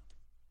few.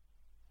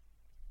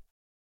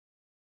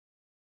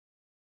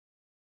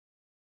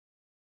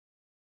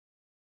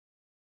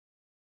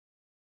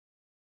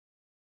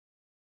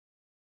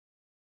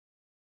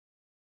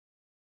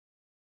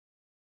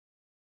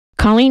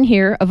 Colleen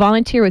here, a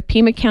volunteer with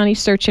Pima County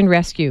Search and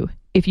Rescue.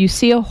 If you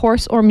see a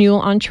horse or mule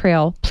on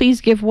trail,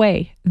 please give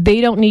way. They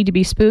don't need to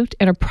be spooked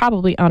and are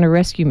probably on a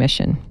rescue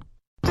mission.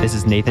 This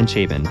is Nathan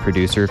Chapin,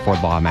 producer for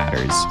Law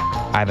Matters.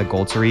 I have a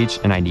goal to reach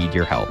and I need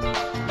your help.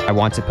 I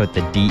want to put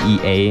the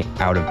DEA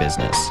out of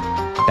business.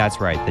 That's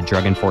right, the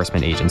Drug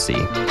Enforcement Agency.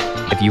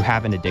 If you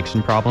have an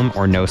addiction problem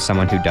or know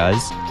someone who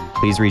does,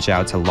 please reach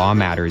out to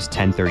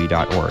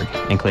lawmatters1030.org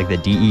and click the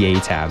DEA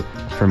tab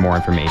for more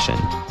information.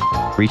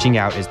 Reaching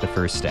out is the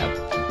first step.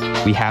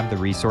 We have the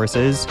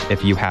resources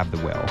if you have the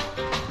will.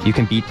 You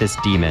can beat this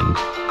demon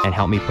and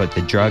help me put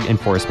the Drug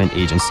Enforcement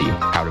Agency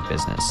out of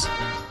business.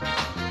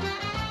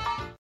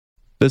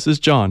 This is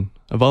John,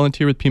 a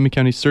volunteer with Pima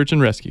County Search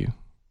and Rescue.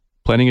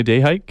 Planning a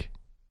day hike?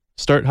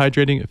 Start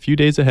hydrating a few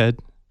days ahead.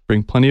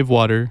 Bring plenty of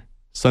water,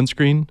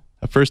 sunscreen,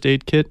 a first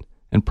aid kit,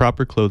 and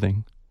proper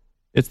clothing.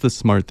 It's the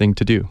smart thing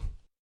to do.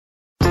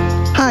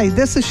 Hi,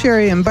 this is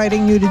Sherry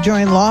inviting you to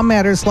join Law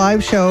Matters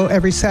live show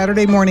every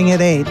Saturday morning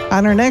at 8.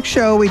 On our next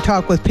show, we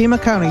talk with Pima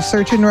County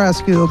Search and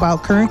Rescue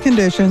about current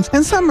conditions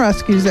and some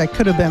rescues that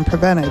could have been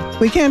prevented.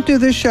 We can't do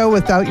this show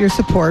without your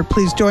support.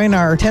 Please join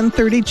our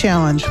 1030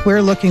 challenge.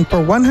 We're looking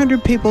for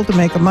 100 people to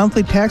make a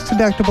monthly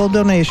tax-deductible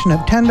donation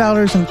of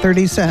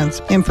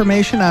 $10.30.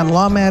 Information on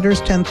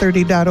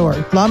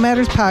lawmatters1030.org. Law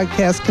Matters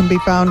podcast can be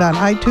found on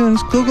iTunes,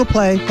 Google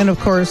Play, and of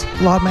course,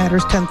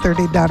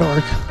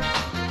 lawmatters1030.org.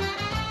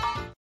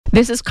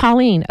 This is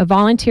Colleen, a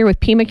volunteer with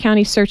Pima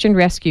County Search and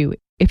Rescue.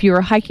 If you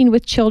are hiking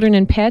with children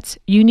and pets,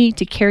 you need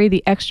to carry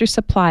the extra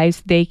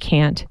supplies they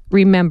can't.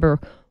 Remember,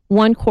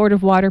 1 quart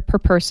of water per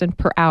person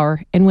per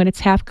hour, and when it's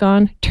half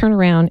gone, turn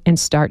around and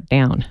start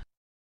down.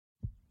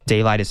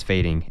 Daylight is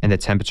fading and the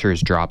temperature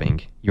is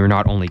dropping. You're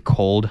not only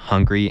cold,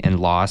 hungry, and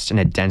lost in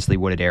a densely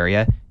wooded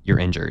area, you're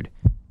injured.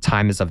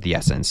 Time is of the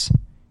essence.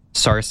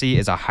 SARCI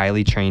is a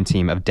highly trained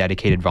team of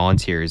dedicated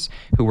volunteers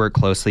who work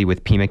closely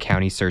with Pima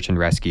County Search and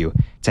Rescue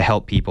to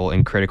help people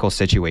in critical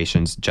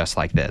situations just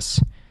like this.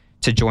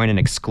 To join an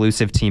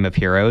exclusive team of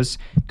heroes,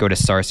 go to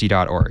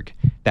sarci.org.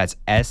 That's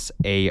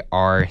SARCI.org.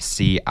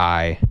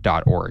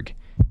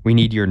 We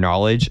need your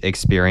knowledge,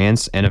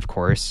 experience, and of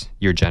course,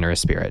 your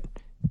generous spirit.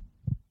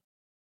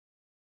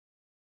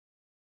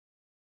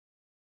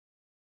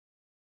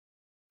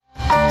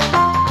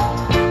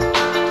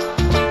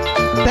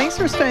 Thanks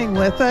for staying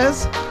with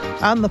us.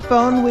 On the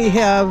phone, we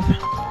have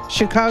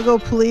Chicago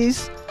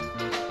Police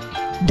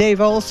Dave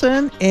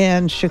Olson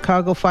and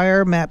Chicago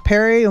Fire Matt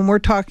Perry, and we're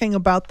talking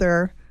about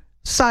their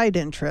side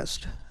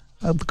interest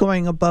of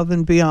going above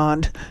and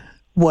beyond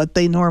what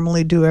they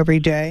normally do every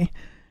day.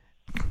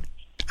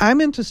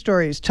 I'm into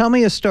stories. Tell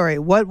me a story.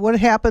 What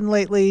happened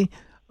lately,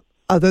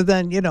 other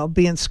than,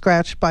 being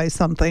scratched by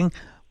something?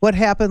 What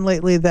happened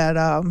lately that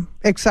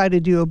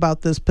excited you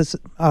about this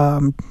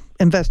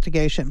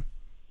investigation?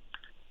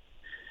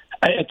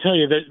 I tell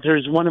you that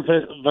there's one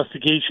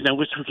investigation I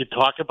wish we could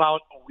talk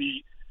about.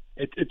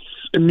 It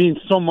means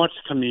so much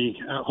to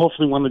me.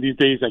 Hopefully one of these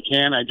days I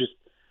can. I just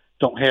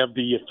don't have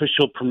the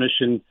official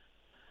permission,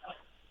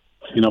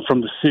 from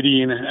the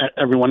city and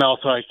everyone else.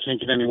 So I can't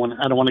get anyone.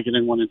 I don't want to get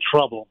anyone in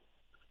trouble.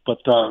 But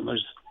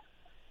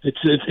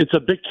it's a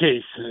big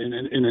case,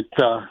 and it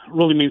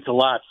really means a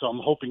lot. So I'm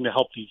hoping to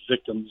help these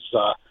victims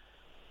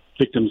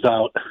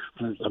out.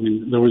 I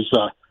mean, there was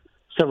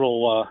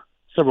several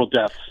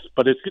deaths,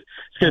 but it's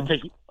going to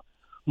take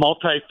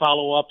multi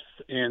follow-ups,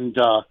 and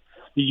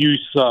we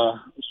use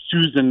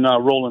Susan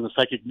Rowland, the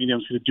psychic medium,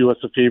 is going to do us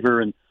a favor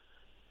and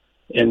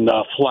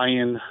fly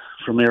in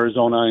from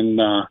Arizona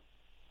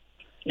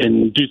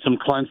and do some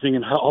cleansing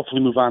and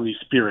hopefully move on these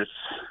spirits.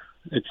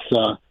 It's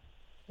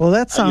well,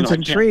 that sounds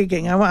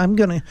intriguing. I'm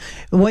gonna,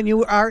 when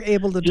you are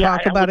able to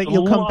talk about it,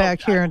 you'll come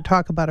back here and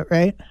talk about it,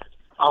 right?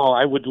 Oh,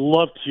 I would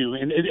love to,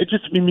 and it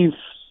just means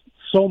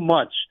so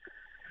much.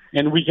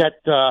 And we got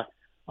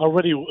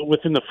already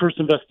within the first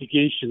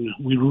investigation,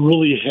 we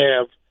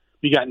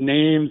got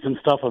names and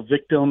stuff of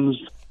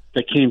victims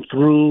that came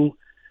through,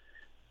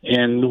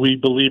 and we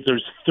believe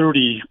there's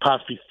 30,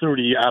 possibly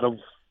 30 out of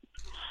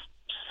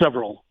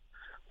several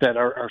that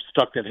are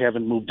stuck that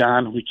haven't moved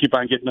on. We keep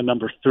on getting the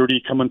number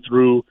 30 coming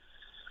through.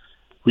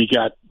 We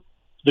got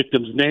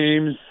victims'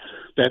 names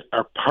that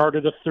are part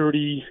of the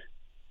 30.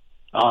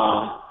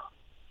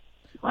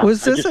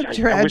 Was this a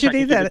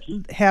tragedy that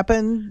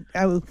happened?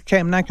 Okay,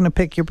 I'm not going to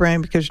pick your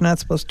brain because you're not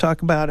supposed to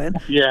talk about it.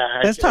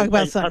 Yeah, let's talk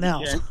about something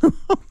else.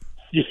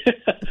 Yeah,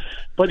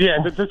 but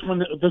this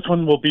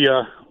one will be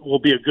a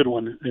good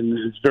one, and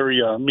it's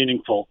very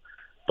meaningful.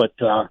 But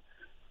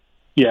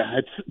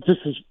this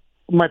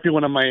might be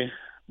one of my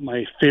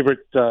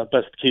favorite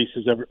best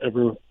cases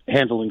ever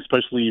handling,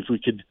 especially if we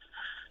could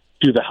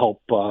do the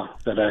help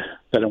that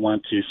I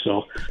want to.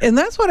 So, and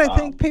that's what I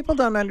think people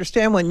don't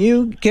understand when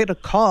you get a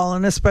call,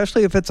 and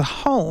especially if it's a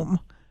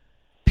home,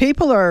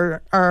 people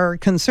are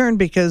concerned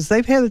because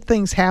they've had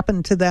things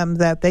happen to them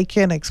that they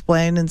can't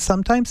explain, and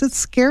sometimes it's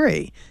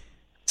scary.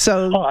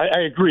 So, I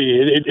agree.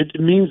 It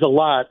means a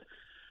lot.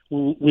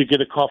 We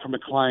get a call from a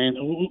client,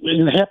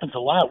 and it happens a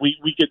lot.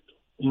 We get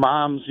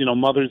moms,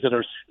 mothers that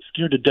are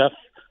scared to death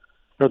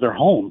of their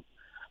home.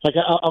 Like,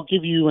 I'll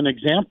give you an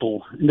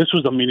example. And this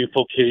was a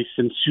meaningful case,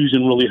 and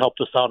Susan really helped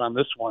us out on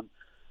this one.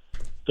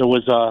 There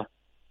was a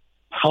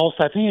house,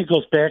 I think it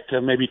goes back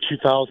to maybe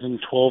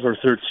 2012 or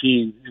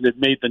 13, and it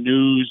made the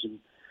news. And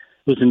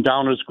it was in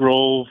Downers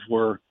Grove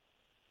where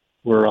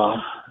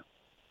a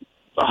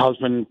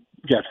husband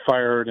got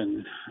fired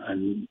and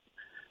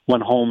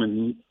went home,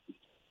 and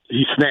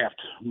he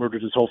snapped,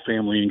 murdered his whole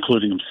family,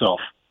 including himself.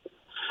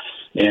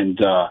 And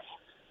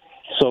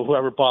so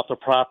whoever bought the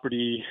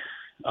property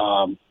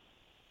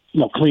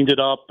cleaned it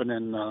up and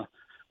then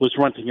was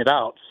renting it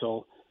out.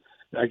 So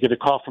I get a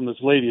call from this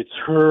lady. It's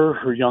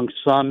her young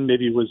son,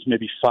 maybe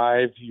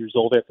 5 years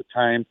old at the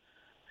time.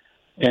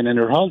 and then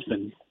her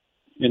husband.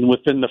 And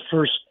within the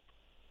first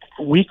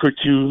week or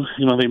two,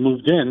 they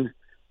moved in,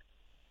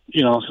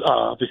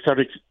 they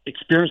started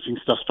experiencing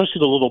stuff, especially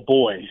the little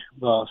boy.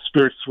 The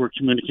spirits were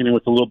communicating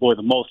with the little boy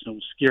the most, and it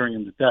was scaring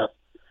him to death.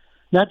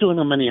 Not doing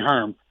him any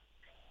harm,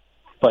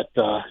 but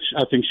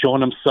I think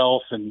showing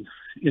himself and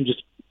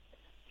just,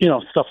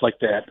 stuff like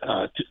that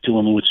to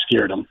him, which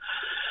scared him.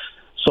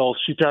 So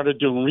she started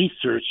doing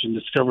research and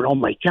discovered, oh,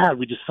 my God,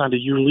 we just signed a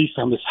year lease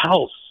on this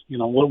house.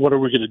 What are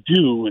we going to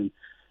do? And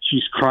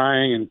she's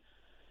crying and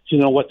she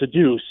didn't know what to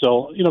do.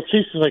 So,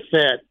 cases like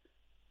that,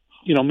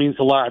 means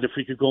a lot if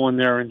we could go in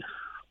there and...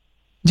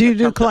 Do you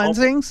do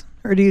cleansings,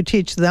 or do you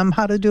teach them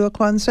how to do a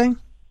cleansing?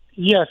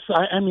 Yes.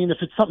 I mean, if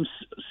it's something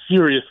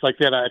serious like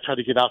that, I try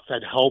to get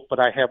outside help, but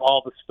I have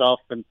all the stuff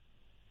and,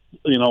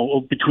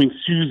 between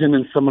Susan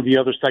and some of the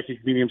other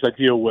psychic mediums I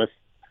deal with.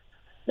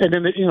 And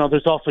then,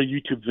 there's also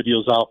YouTube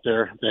videos out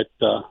there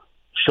that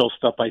show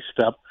step by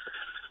step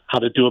how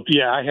to do it. But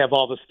yeah, I have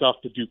all the stuff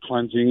to do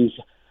cleansings.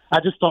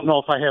 I just don't know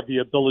if I have the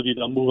ability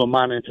to move them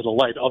on into the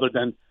light other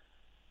than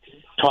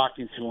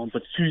talking to them.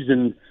 But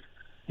Susan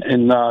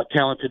and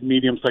talented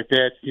mediums like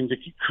that seem to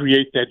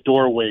create that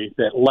doorway,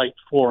 that light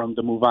for them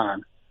to move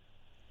on.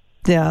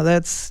 Yeah,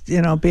 that's,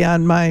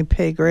 beyond my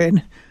pay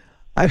grade.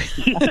 I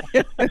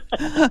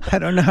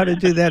don't know how to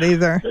do that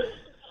either.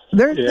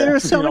 There are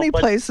so many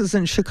places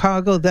in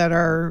Chicago that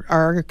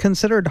are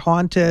considered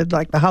haunted,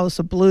 like the House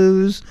of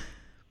Blues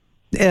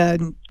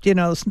and,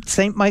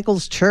 St.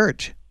 Michael's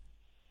Church.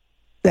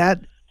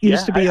 That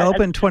used to be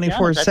open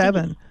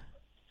 24/7.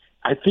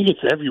 I think it's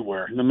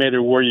everywhere. No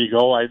matter where you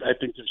go, I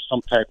think there's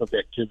some type of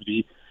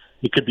activity.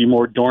 It could be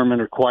more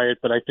dormant or quiet,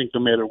 but I think no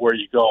matter where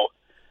you go,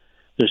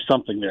 there's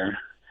something there.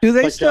 Do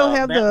they still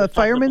have the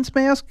fireman's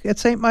mask at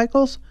St.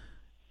 Michael's?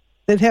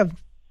 They'd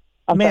have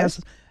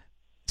masks.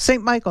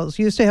 St. Michael's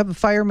used to have a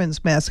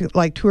fireman's mask at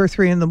like 2 or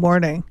 3 in the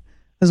morning.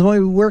 Because when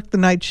we worked the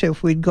night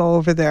shift, we'd go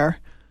over there.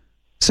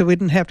 So we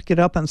didn't have to get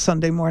up on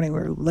Sunday morning.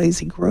 We're a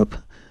lazy group.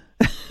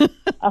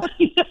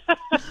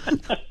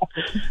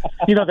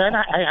 That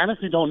I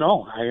honestly don't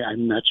know.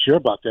 I'm not sure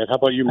about that. How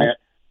about you, Matt?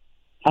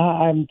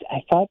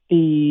 I thought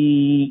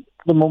the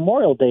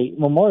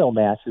Memorial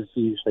Mass is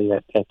usually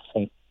at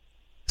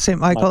St.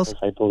 Michael's,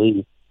 I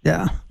believe.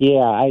 Yeah.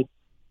 Yeah,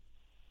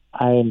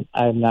 I'm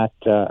not.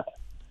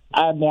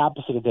 I'm the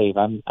opposite of Dave.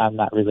 I'm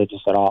not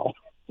religious at all.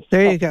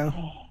 There you go.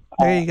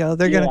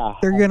 They're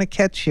gonna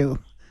catch you.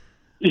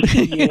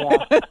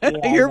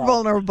 You're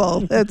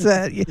vulnerable. That's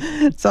it.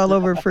 It's all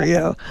over for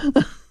you.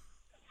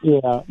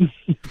 Yeah.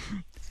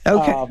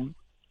 Okay.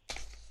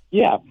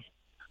 Yeah.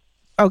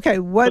 Okay.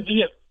 What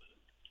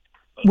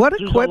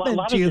equipment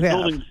do you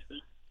have?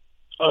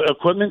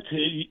 Equipment,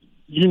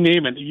 you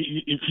name it.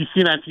 If you've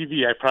seen it on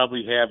TV, I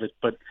probably have it.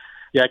 But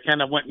yeah, I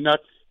kind of went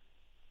nuts.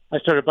 I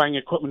started buying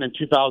equipment in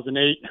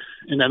 2008,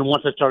 and then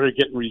once I started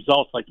getting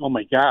results, like, oh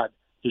my God,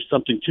 there's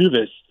something to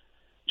this.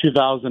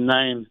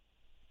 2009.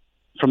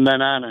 From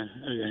then on,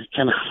 I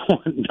kind of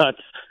went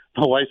nuts.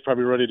 My wife's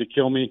probably ready to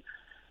kill me,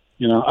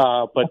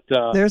 but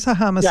there's a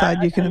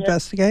homicide you can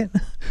investigate.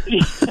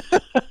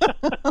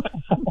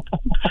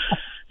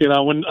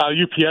 When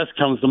UPS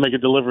comes to make a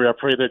delivery, I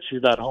pray that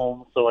she's at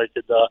home so I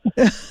could,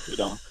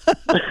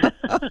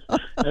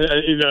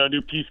 a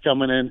new piece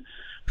coming in.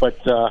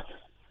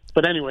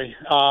 But anyway,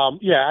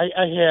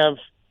 I have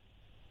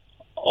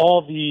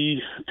all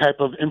the type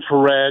of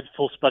infrared,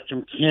 full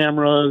spectrum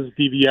cameras,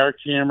 DVR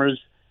cameras,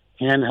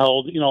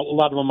 handheld. A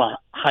lot of them are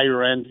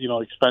higher end,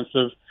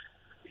 expensive.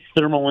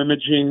 Thermal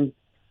imaging.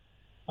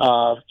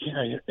 I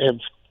have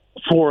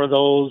 4 of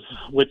those,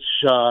 which,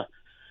 how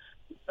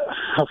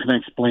can I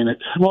explain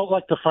it? Well,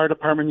 like the fire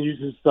department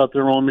uses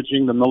thermal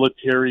imaging, the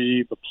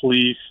military, the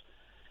police.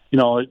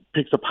 It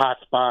picks up hot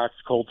spots,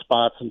 cold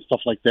spots, and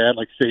stuff like that.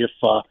 Like, say, if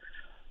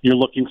you're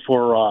looking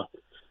for, a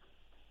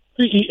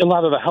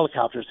lot of the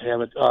helicopters have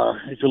it.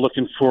 If you're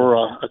looking for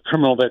a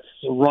criminal that's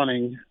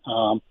running,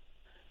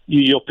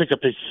 you'll pick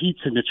up a heat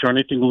signature.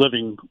 Anything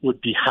living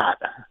would be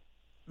hot,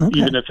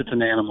 even if it's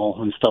an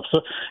animal and stuff.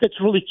 So it's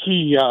really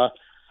key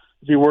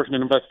if you're working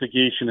an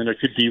investigation, and there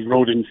could be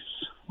rodents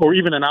or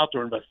even an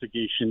outdoor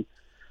investigation.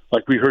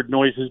 Like we heard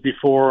noises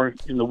before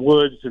in the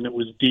woods, and it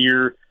was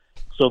deer.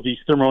 So these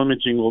thermal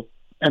imaging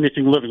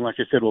anything living, like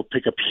I said, will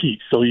pick up heat.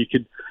 So you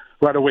could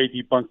right away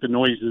debunk the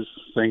noises,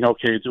 saying,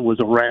 okay, it was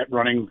a rat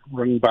running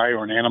by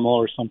or an animal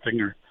or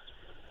something.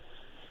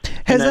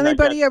 Has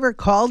anybody ever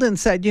called and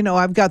said,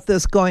 I've got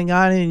this going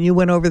on, and you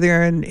went over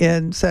there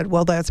and said,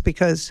 well, that's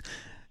because,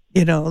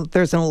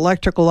 there's an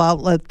electrical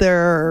outlet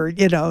there, or,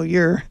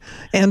 your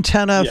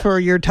antenna for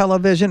your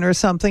television or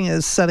something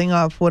is setting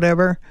off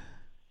whatever?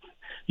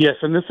 Yes,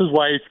 and this is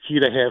why it's key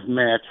to have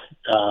Matt.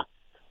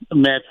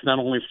 Matt's not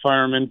only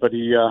fireman, but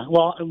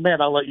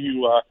Matt, I'll let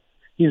you,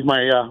 he's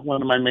my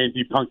one of my main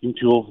debunking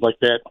tools like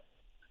that.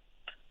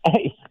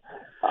 Hey,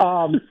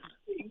 so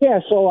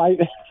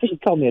you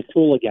called me a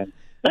tool again.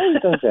 Who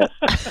does that?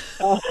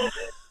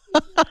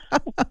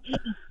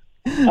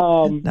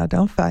 No,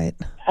 don't fight.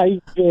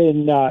 I've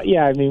been,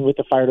 with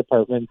the fire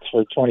department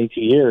for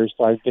 22 years,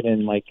 so I've been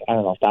in,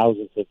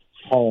 thousands of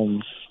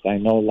homes. I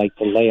know, like,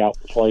 the layout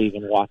before I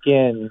even walk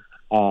in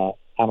on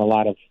a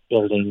lot of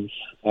buildings.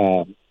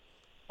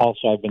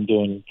 Also, I've been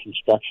doing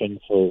construction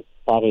for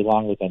probably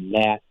longer than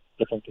that,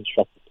 different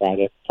construction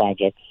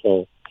projects.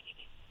 So,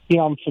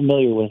 I'm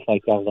familiar with,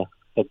 like, all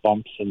the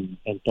bumps and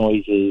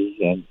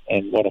noises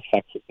and what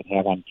effects it can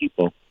have on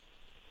people.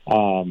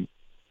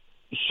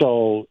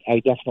 So I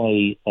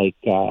definitely, I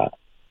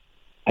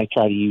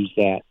try to use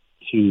that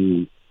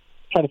to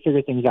try to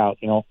figure things out.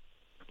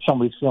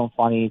 Somebody's feeling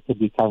funny. It could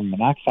be carbon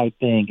monoxide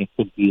thing. It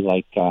could be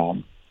like,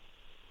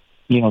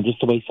 just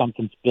the way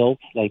something's built.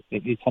 Like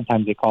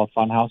sometimes they call it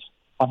funhouse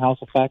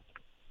effect,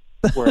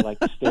 where like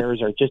the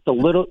stairs are just a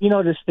little,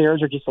 the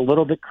stairs are just a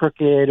little bit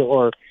crooked,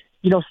 or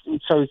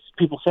so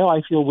people say, "Oh,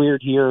 I feel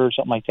weird here," or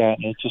something like that,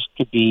 and it just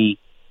could be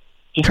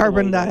just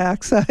carbon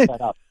dioxide.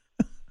 Set up.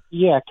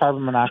 Yeah,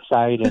 carbon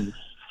monoxide, and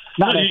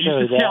not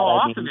necessarily that. How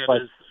often it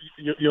is.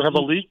 You have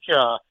a leak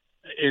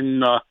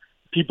in.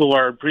 People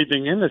are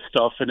breathing in this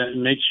stuff, and it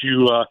makes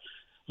you a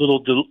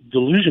little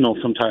delusional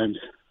sometimes.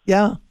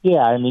 Yeah.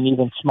 Yeah, I mean,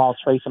 even small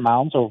trace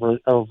amounts over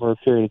a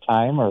period of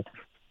time,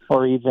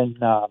 or even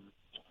EMF,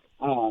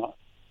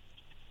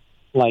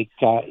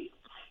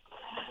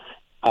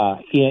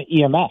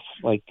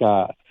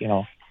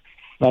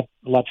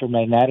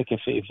 electromagnetic.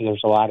 If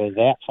there's a lot of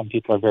that, some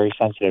people are very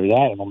sensitive to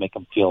that, and it'll make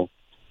them feel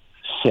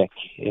sick.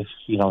 If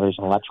there's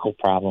an electrical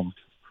problem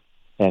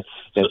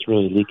that's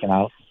really leaking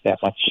out that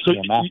much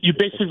EMF. You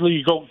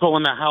basically go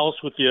in the house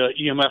with the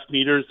EMF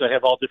meters that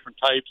have all different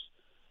types,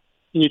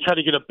 and you try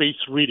to get a base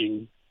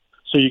reading.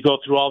 So you go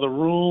through all the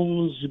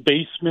rooms,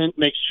 basement,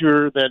 make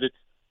sure that it's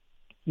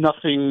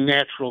nothing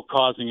natural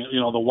causing it,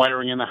 the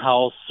wiring in the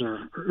house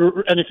or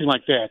anything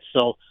like that.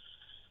 So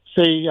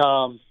say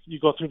you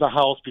go through the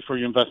house before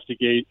you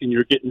investigate and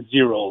you're getting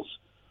zeros,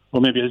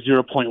 or maybe a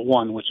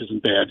 0.1, which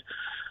isn't bad.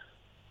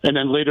 And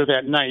then later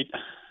that night,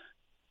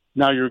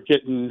 now you're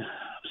getting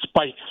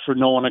spikes for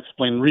no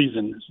unexplained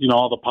reason.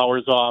 All the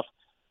power's off,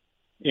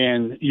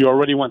 and you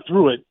already went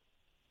through it.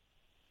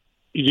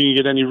 You didn't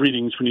get any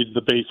readings when you did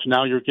the base.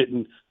 Now you're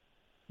getting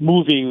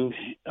moving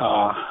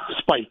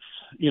spikes,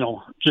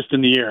 just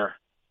in the air.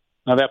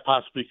 Now that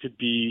possibly could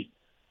be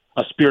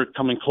a spirit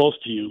coming close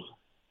to you,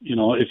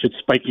 if it's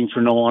spiking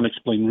for no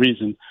unexplained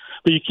reason.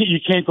 But you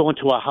can't go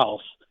into a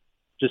house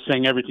just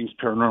saying everything's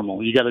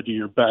paranormal. You got to do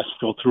your best,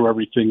 go through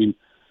everything,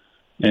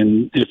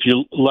 and if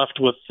you're left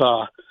with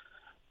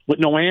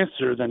no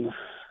answer, then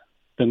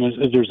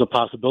there's a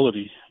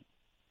possibility.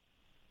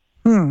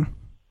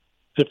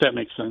 If that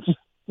makes sense.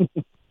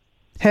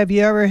 Have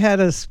you ever had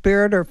a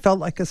spirit or felt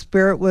like a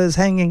spirit was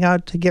hanging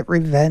out to get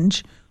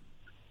revenge?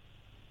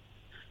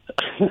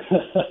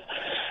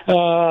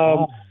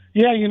 Yeah,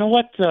 you know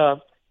what?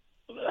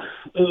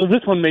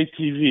 This one made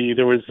TV.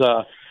 There was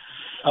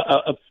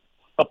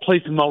a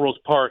place in Melrose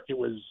Park. It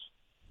was,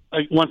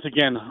 once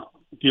again,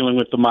 dealing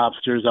with the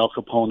mobsters, Al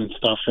Capone and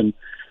stuff. And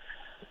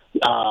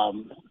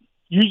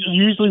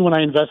usually when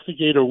I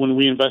investigate, or when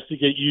we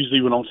investigate,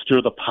 usually we don't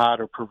stir the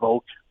pot or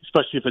provoke,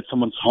 especially if it's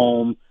someone's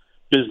home,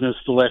 business.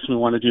 The last thing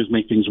we want to do is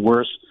make things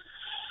worse.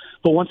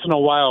 But once in a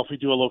while, if we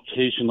do a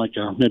location like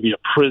maybe a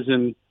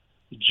prison,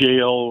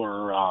 jail,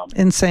 or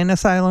insane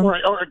asylum, or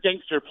a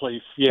gangster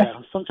place,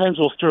 sometimes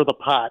we'll stir the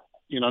pot,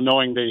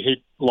 knowing they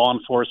hate law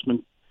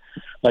enforcement.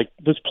 Like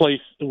this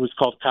place, it was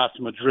called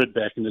Casa Madrid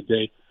back in the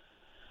day.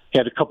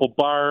 Had a couple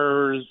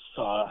bars,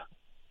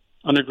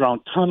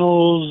 underground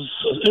tunnels.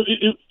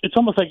 It's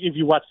almost like if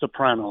you watch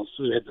Sopranos.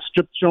 It had the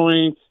strip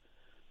joints,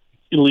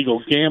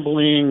 illegal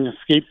gambling,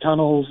 escape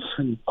tunnels,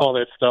 and all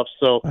that stuff.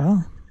 So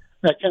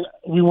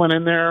we went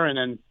in there, and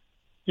then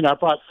I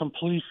brought some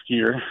police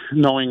gear,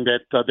 knowing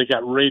that they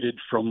got raided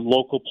from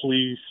local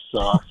police,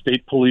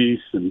 state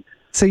police, and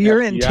so you're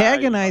FBI,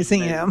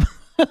 antagonizing him.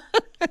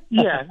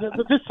 Yeah,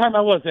 this time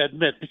I was, I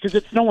admit, because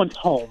it's no one's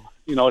home.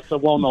 It's a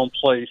well-known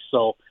place,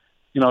 so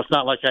it's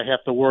not like I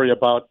have to worry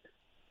about.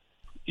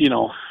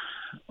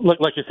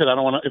 Like I said, I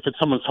don't want to. If it's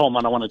someone's home,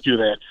 I don't want to do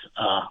that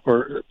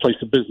or place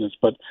of business.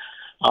 But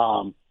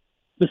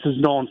this is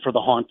known for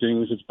the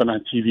hauntings. It's been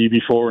on TV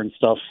before and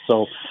stuff.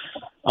 So,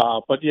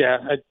 but yeah,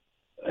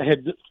 I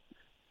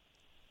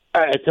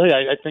tell you,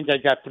 I think I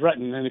got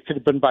threatened, and it could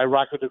have been by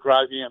Rocco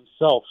DeGravia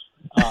himself.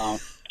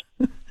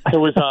 There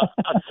was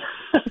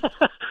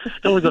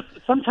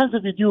sometimes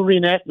if you do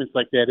reenactments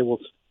like that, it will,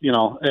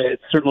 at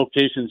certain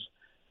locations,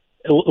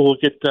 it will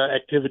get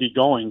activity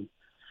going.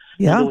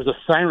 Yeah. And there was a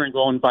siren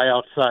going by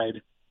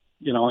outside,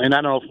 and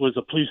I don't know if it was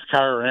a police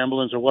car or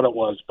ambulance or what it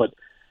was, but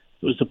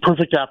it was the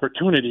perfect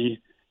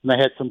opportunity. And I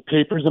had some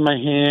papers in my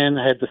hand.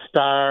 I had the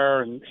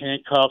star and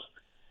handcuffs.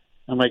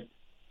 I'm like,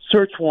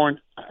 search warrant.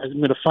 I'm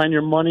going to find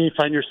your money,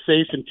 find your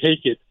safe, and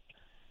take it.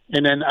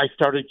 And then I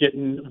started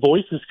getting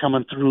voices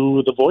coming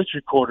through the voice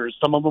recorders.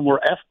 Some of them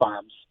were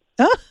F-bombs.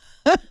 I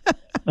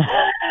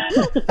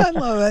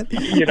love it.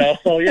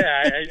 So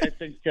yeah, I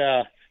think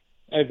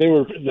they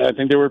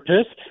were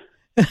pissed.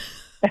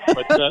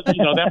 But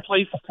that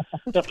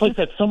place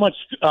had so much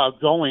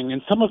going,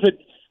 and some of it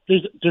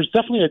there's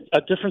definitely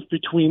a difference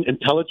between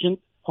intelligent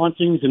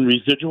hauntings and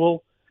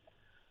residual.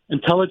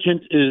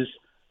 Intelligent is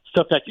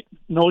stuff that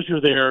knows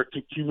you're there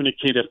to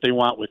communicate if they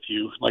want with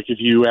you. Like if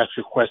you ask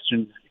a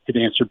question, it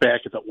can answer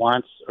back if it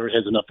wants or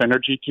has enough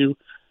energy to.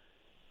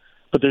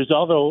 But there's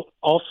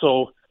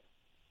also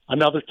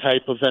another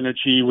type of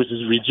energy, which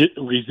is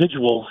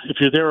residual. If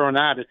you're there or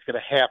not, it's going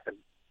to happen.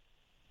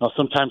 Now,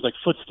 sometimes like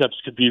footsteps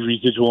could be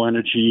residual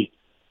energy,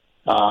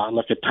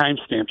 like a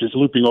timestamp just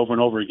looping over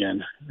and over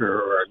again,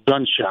 or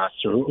gunshots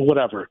or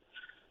whatever,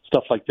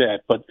 stuff like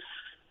that. But,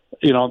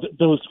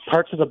 those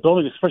parts of the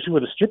building, especially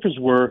where the strippers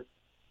were,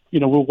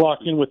 we'll walk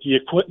in with the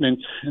equipment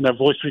and a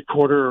voice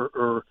recorder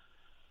or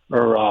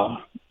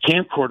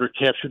camcorder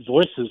captured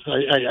voices.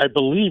 I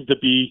believe to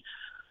be,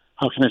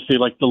 how can I say,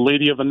 like the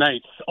lady of the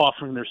night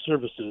offering their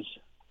services.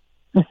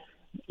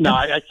 Now,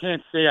 I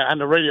can't say on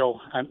the radio,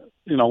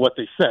 what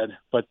they said,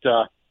 but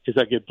because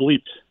I get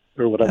bleeped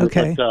or whatever.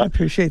 Okay, but, I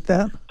appreciate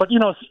that. But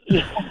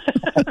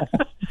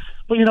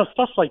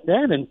stuff like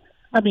that, and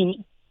I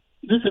mean,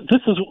 this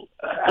is,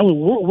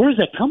 where's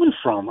that coming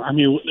from? I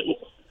mean,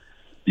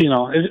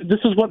 this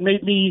is what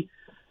made me,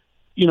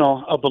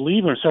 a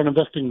believer and start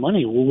investing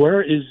money.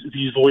 Where is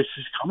these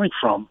voices coming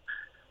from?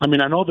 I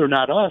mean, I know they're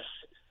not us,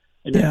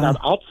 and it's not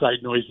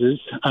outside noises.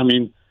 I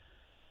mean,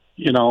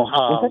 is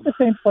that the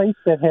same place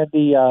that had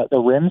the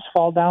rims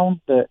fall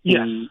down? The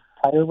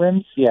tire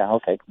rims? Yeah,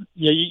 okay.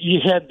 Yeah, you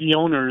had the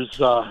owners,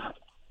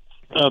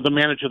 the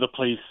manager of the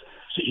place.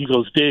 He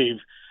goes, Dave,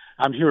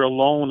 I'm here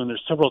alone, and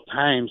there's several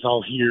times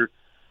I'll hear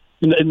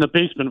in the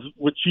basement,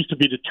 which used to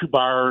be the 2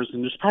 bars,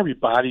 and there's probably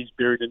bodies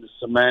buried in the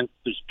cement.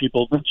 There's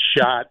people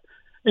shot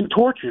and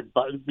tortured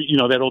by,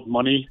 that old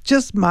money.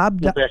 Just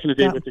mobbed back in the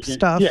day with the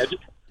stuff.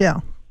 Yeah.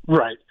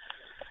 Right.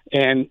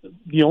 And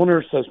the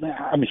owner says, man,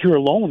 I'm here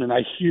alone, and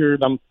I hear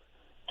them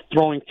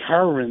throwing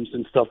car rims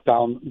and stuff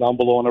down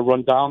below, and I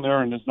run down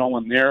there, and there's no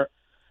one there.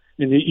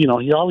 And,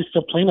 he always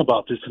complained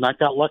about this, and I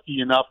got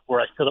lucky enough where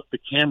I set up the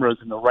cameras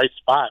in the right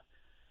spot.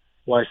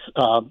 Well,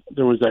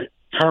 there was a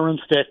car rim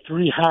stacked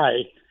 3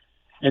 high,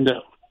 and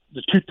the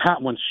 2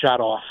 top ones shot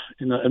off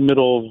in the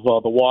middle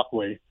of the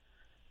walkway.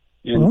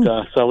 And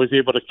so I was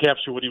able to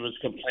capture what he was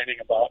complaining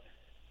about.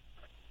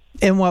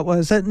 And what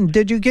was it? And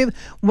did you give,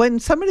 when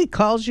somebody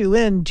calls you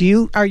in,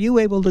 are you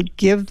able to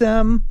give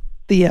them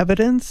the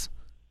evidence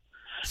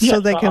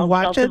so they can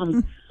watch it?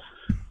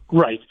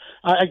 Right.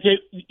 I get,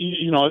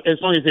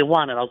 as long as they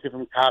want it, I'll give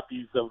them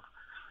copies of,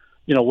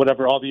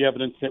 whatever, all the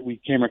evidence that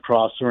we came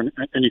across or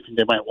anything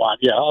they might want.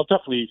 Yeah, I'll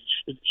definitely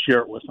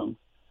share it with them.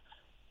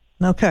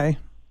 Okay.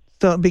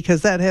 So,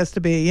 because that has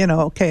to be,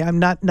 okay, I'm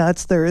not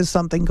nuts. There is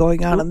something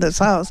going on in this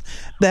house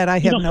that I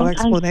have no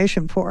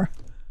explanation for.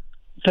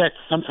 In fact,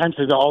 sometimes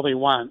it's all they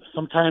want.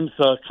 Sometimes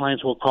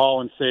clients will call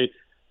and say,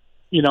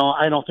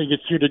 I don't think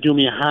it's here to do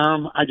me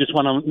harm. I just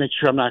want to make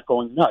sure I'm not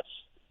going nuts.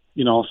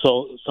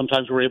 So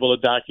sometimes we're able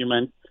to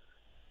document,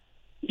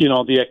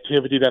 the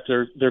activity that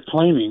they're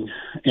claiming.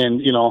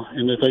 And,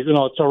 and it's like,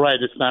 it's all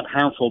right. It's not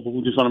harmful, but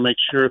we just want to make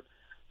sure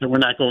that we're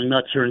not going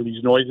nuts hearing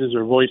these noises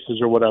or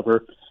voices or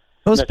whatever.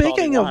 Well,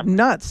 speaking of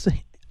nuts,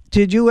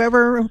 did you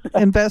ever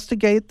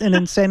investigate an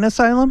insane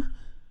asylum?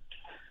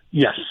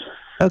 Yes.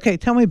 Okay,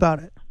 tell me about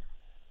it.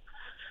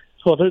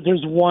 So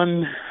there's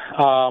one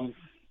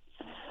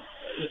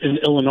in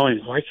Illinois.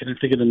 Why can't I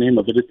think of the name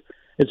of it?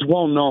 It's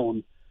well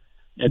known.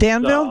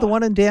 Danville? The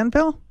one in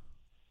Danville?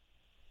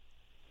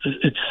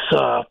 It's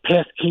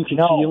past Kankakee,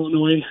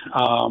 Illinois.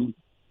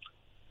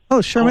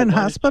 Sherman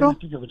Hospital?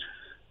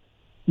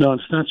 No,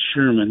 it's not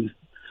Sherman.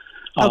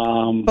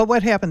 But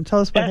what happened? Tell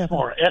us what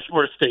happened.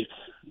 Ashmore Estates.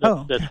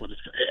 That's what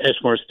it's called.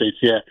 Ashmore Estates,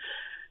 yeah.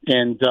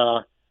 And,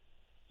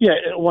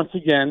 once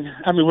again,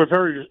 I mean, we're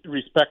very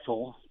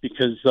respectful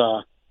because,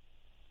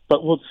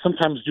 but we'll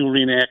sometimes do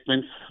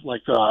reenactments.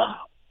 Like,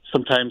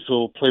 sometimes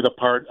we'll play the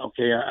part,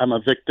 okay, I'm a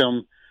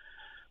victim,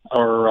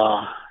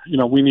 or,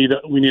 we need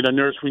a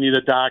nurse, we need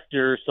a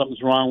doctor,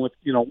 something's wrong with,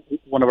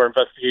 one of our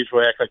investigators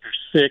will act like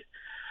they're sick.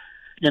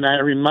 And I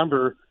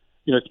remember,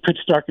 it's pitch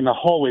dark in the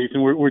hallways,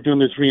 and we're doing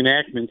this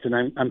reenactment,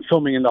 and I'm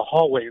filming in the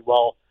hallway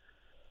while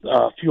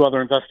a few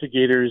other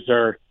investigators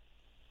are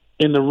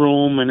in the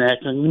room and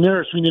acting,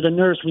 nurse, we need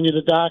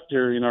a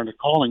doctor, they're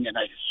calling, and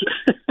I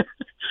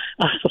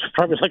was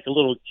probably like a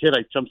little kid.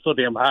 I jumped so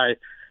damn high,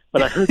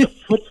 but I heard the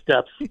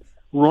footsteps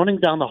running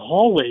down the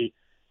hallway,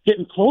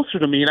 getting closer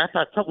to me, and I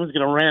thought something was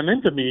going to ram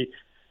into me,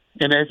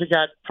 and as it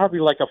got probably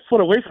like a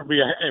foot away from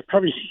me, I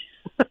probably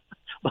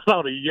let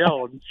out a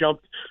yell and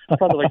jumped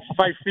probably like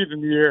 5 feet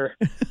in the air.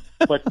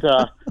 But,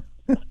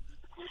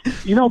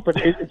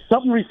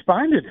 something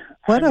responded.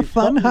 What a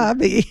fun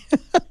hobby.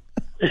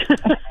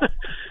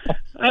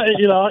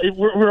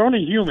 We're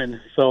only human.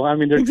 So, I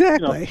mean, there's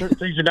exactly. certain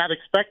things you're not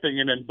expecting,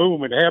 and then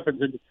boom, it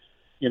happens. And,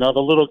 the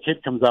little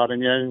kid comes out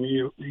and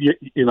you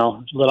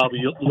let out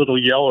a little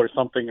yell or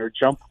something or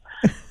jump.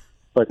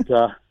 But,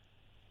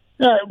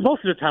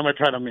 most of the time I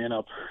try to man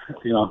up,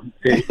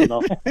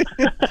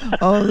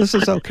 Oh, this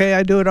is okay.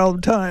 I do it all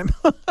the time.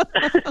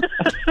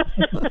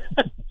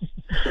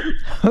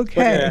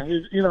 Okay.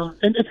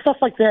 But, and stuff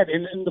like that.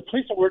 And the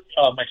place I work,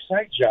 my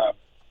side job,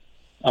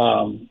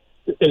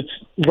 it's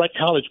Wright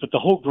College, but the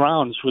whole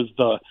grounds was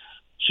the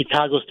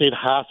Chicago State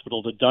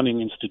Hospital, the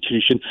Dunning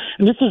Institution.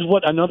 And this is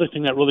another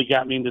thing that really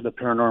got me into the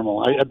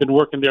paranormal. I've been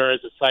working there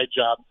as a side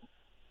job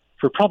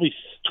for probably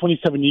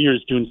 27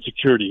 years doing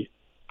security.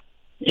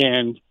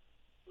 And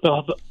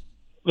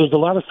there's a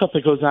lot of stuff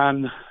that goes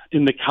on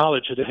in the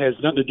college that has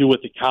nothing to do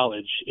with the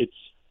college. It's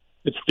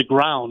the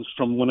grounds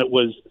from when it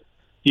was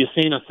the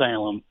insane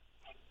asylum.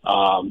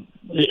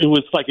 It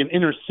was like an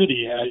inner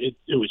city.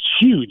 It was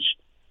huge.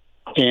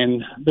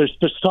 And there's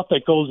stuff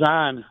that goes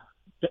on,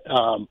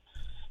 a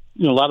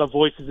lot of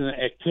voices and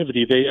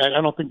activity.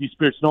 I don't think these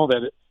spirits know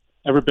that it's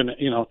ever been,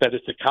 that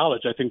it's a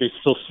college. I think they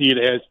still see it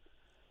as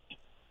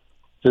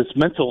this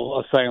mental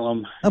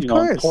asylum, of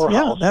course.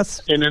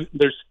 Poorhouse. And then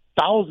there's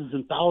thousands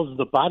and thousands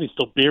of bodies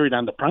still buried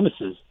on the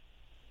premises.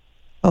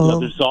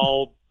 Oh.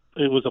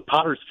 It was a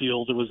potter's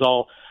field. It was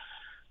all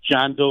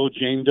John Doe,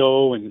 Jane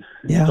Doe, and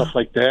stuff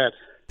like that.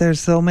 There's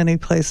so many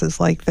places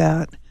like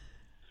that.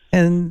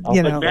 And,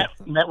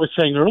 Matt was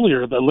saying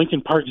earlier, the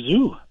Lincoln Park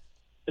Zoo,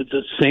 it's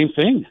the same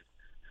thing.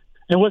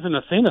 It wasn't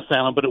a insane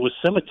asylum, but it was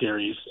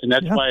cemeteries. And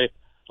that's why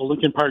the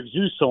Lincoln Park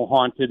Zoo is so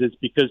haunted, is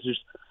because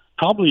there's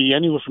probably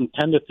anywhere from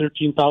 10 to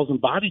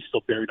 13,000 bodies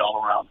still buried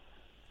all around.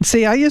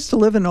 See, I used to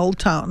live in Old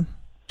Town,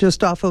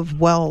 just off of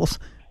Wells,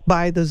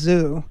 by the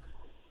zoo.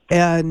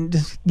 And,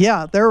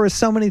 there were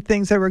so many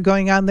things that were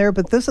going on there,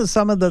 but this is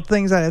some of the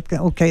things that,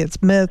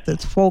 it's myth,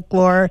 it's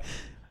folklore,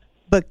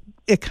 but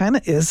it kind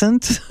of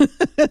isn't.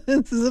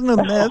 This isn't a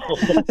myth.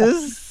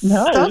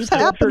 Stuff's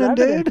happening,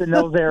 dude. In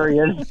those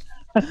areas.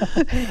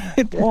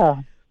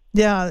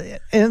 Yeah,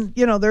 and,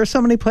 there are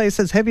so many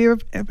places. Have you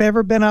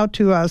ever been out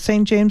to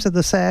St. James of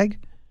the Sag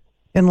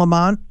in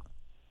Lamont?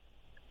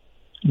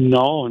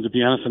 No, and to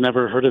be honest, I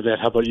never heard of that.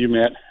 How about you,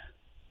 Matt?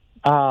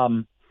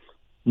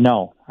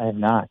 No, I have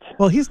not.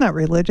 Well, he's not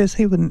religious.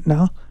 He wouldn't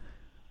know.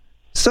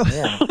 So,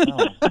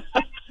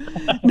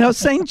 no,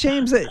 St.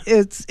 James,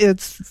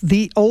 it's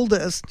the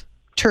oldest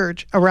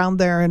church around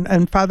there,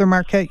 and Father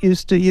Marquette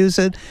used to use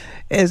it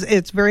as,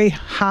 it's very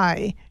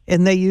high,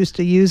 and they used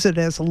to use it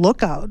as a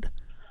lookout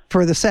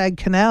for the Sag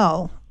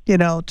Canal,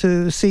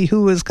 to see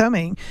who was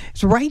coming.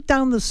 It's right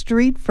down the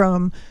street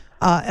from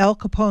Al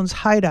Capone's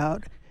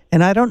hideout,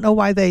 and I don't know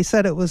why they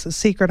said it was a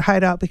secret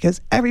hideout, because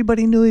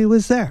everybody knew he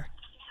was there.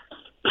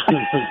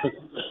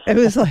 It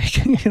was like,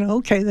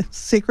 okay, the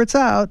secret's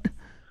out.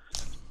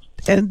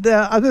 And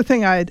the other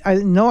thing I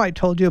know I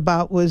told you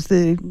about was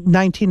the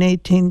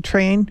 1918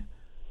 train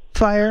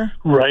fire.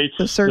 Right.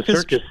 The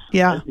circus.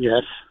 Yeah.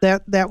 Yes.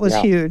 That was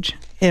huge.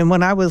 And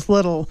when I was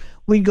little,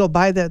 we'd go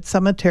by that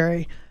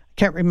cemetery. I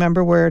can't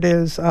remember where it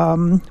is.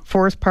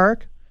 Forest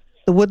Park,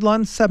 the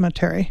Woodlawn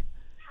Cemetery.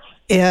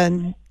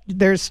 And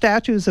there's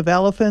statues of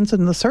elephants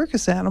and the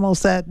circus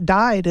animals that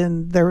died.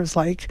 And there was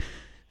like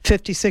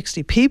 50,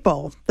 60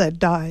 people that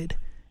died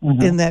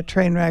in that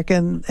train wreck.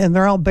 And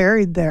they're all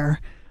buried there.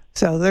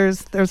 So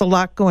there's a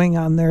lot going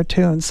on there,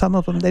 too. And some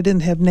of them, they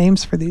didn't have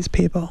names for these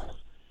people.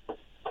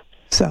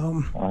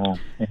 So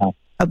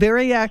a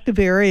very active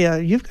area.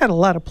 You've got a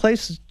lot of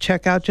places to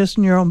check out just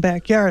in your own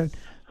backyard.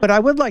 But I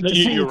would like to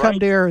see you come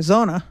to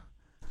Arizona.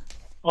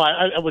 Well,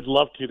 I would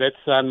love to. That's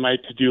on my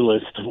to-do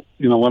list.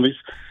 One of these,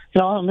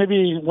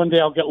 maybe one day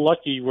I'll get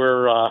lucky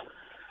where I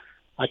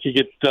could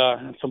get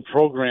some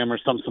program or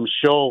some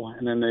show,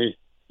 and then they,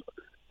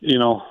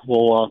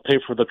 will pay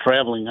for the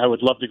traveling. I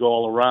would love to go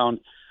all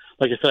around.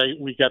 Like I said,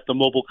 we got the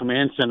mobile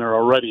command center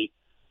already.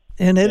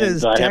 And it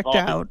is decked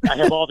out. I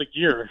have all the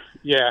gear.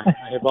 Yeah,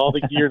 I have all the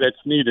gear that's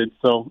needed.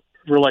 So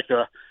we're like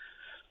a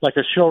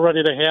show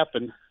ready to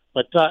happen.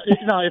 But if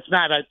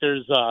not,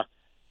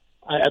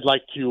 I'd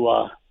like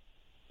to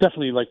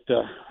definitely like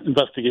to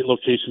investigate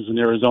locations in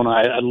Arizona.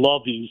 I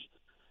love these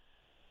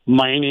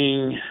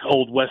mining,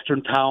 old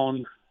Western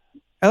town.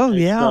 Oh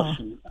yeah,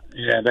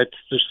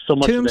 there's so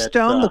much.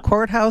 Tombstone, of that, the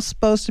courthouse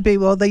supposed to be.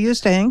 Well, they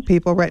used to hang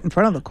people right in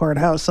front of the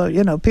courthouse,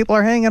 so people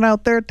are hanging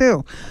out there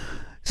too.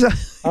 So,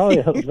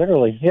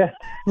 literally, yeah,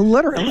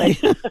 literally.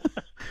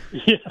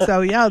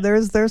 So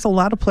there's a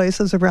lot of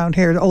places around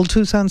here. The old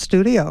Tucson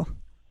Studio,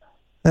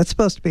 that's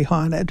supposed to be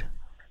haunted.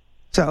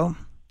 So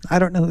I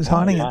don't know who's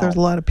haunting it. There's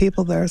a lot of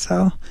people there.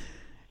 So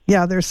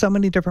there's so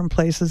many different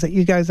places that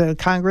you guys at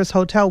Congress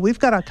Hotel. We've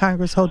got a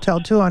Congress Hotel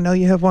too. I know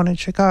you have one in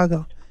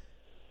Chicago.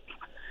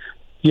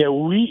 Yeah,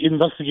 we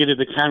investigated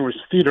the Congress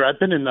Theater. I've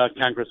been in the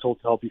Congress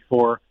Hotel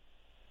before.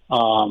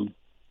 Some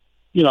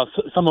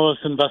of us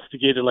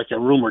investigated like a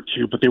room or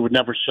two, but they would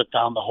never shut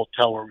down the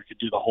hotel where we could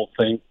do the whole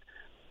thing.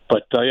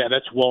 But,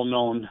 that's well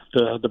known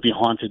to be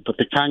haunted. But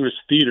the Congress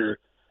Theater,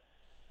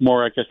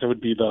 more, I guess it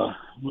would be the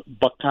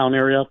Bucktown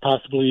area,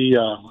 possibly,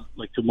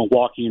 like the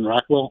Milwaukee and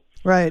Rockwell.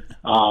 Right.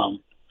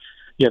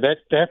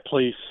 That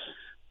place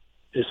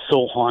is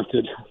so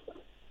haunted.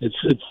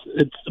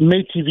 It's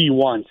made TV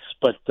once,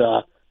 but...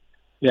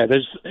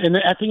 and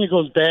I think it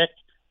goes back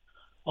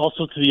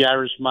also to the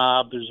Irish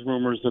mob. There's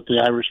rumors that the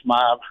Irish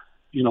mob,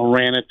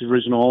 ran it. The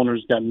original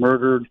owners got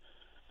murdered.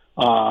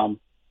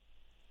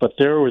 But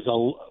there was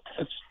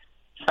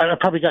I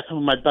probably got some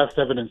of my best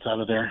evidence out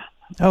of there.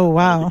 Oh,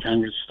 wow. The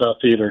Congress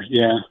Theater,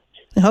 yeah.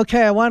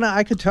 Okay,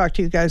 I could talk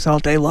to you guys all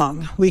day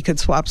long. We could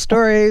swap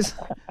stories,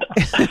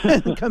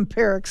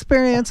 compare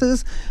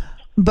experiences,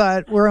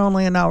 but we're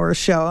only an hour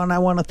show, and I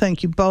want to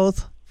thank you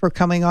both for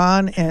coming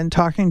on and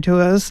talking to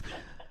us.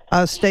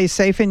 Stay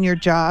safe in your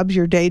jobs,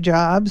 your day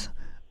jobs,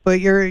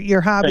 but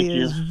your hobby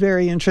is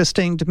very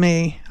interesting to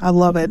me. I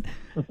love it.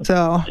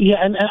 So yeah,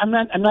 and I'm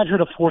not here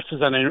to force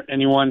this on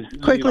anyone.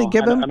 Quickly, I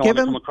don't want to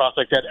come across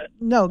like that.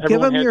 No, everyone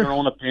give them has your their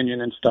own opinion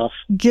and stuff.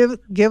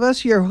 Give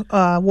us your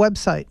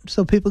website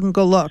so people can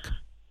go look.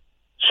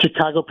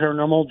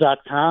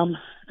 ChicagoParanormal.com,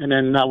 and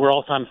then we're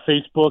also on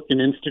Facebook and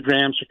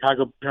Instagram,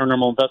 Chicago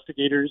Paranormal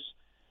Investigators.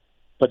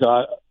 But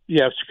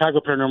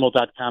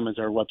ChicagoParanormal.com is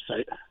our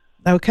website.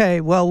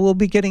 Okay, well, we'll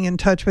be getting in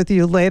touch with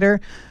you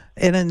later,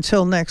 and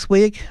until next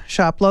week,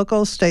 shop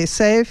local, stay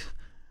safe.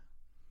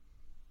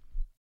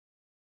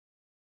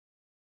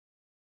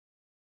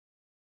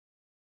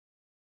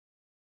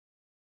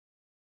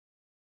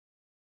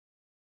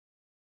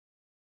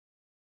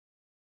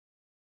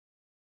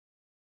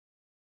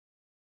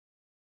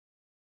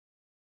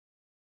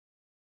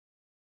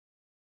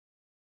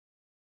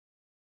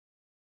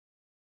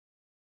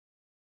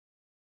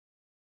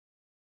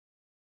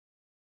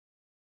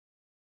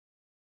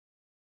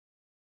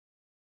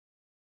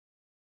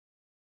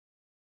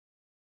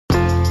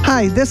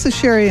 Hi, this is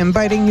Sherry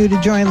inviting you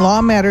to join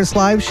Law Matters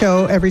live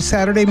show every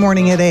Saturday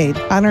morning at 8.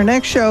 On our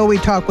next show, we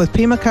talk with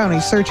Pima County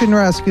Search and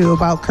Rescue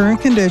about current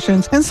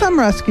conditions and some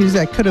rescues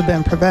that could have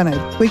been prevented.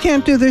 We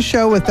can't do this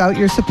show without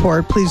your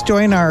support. Please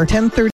join our 10:30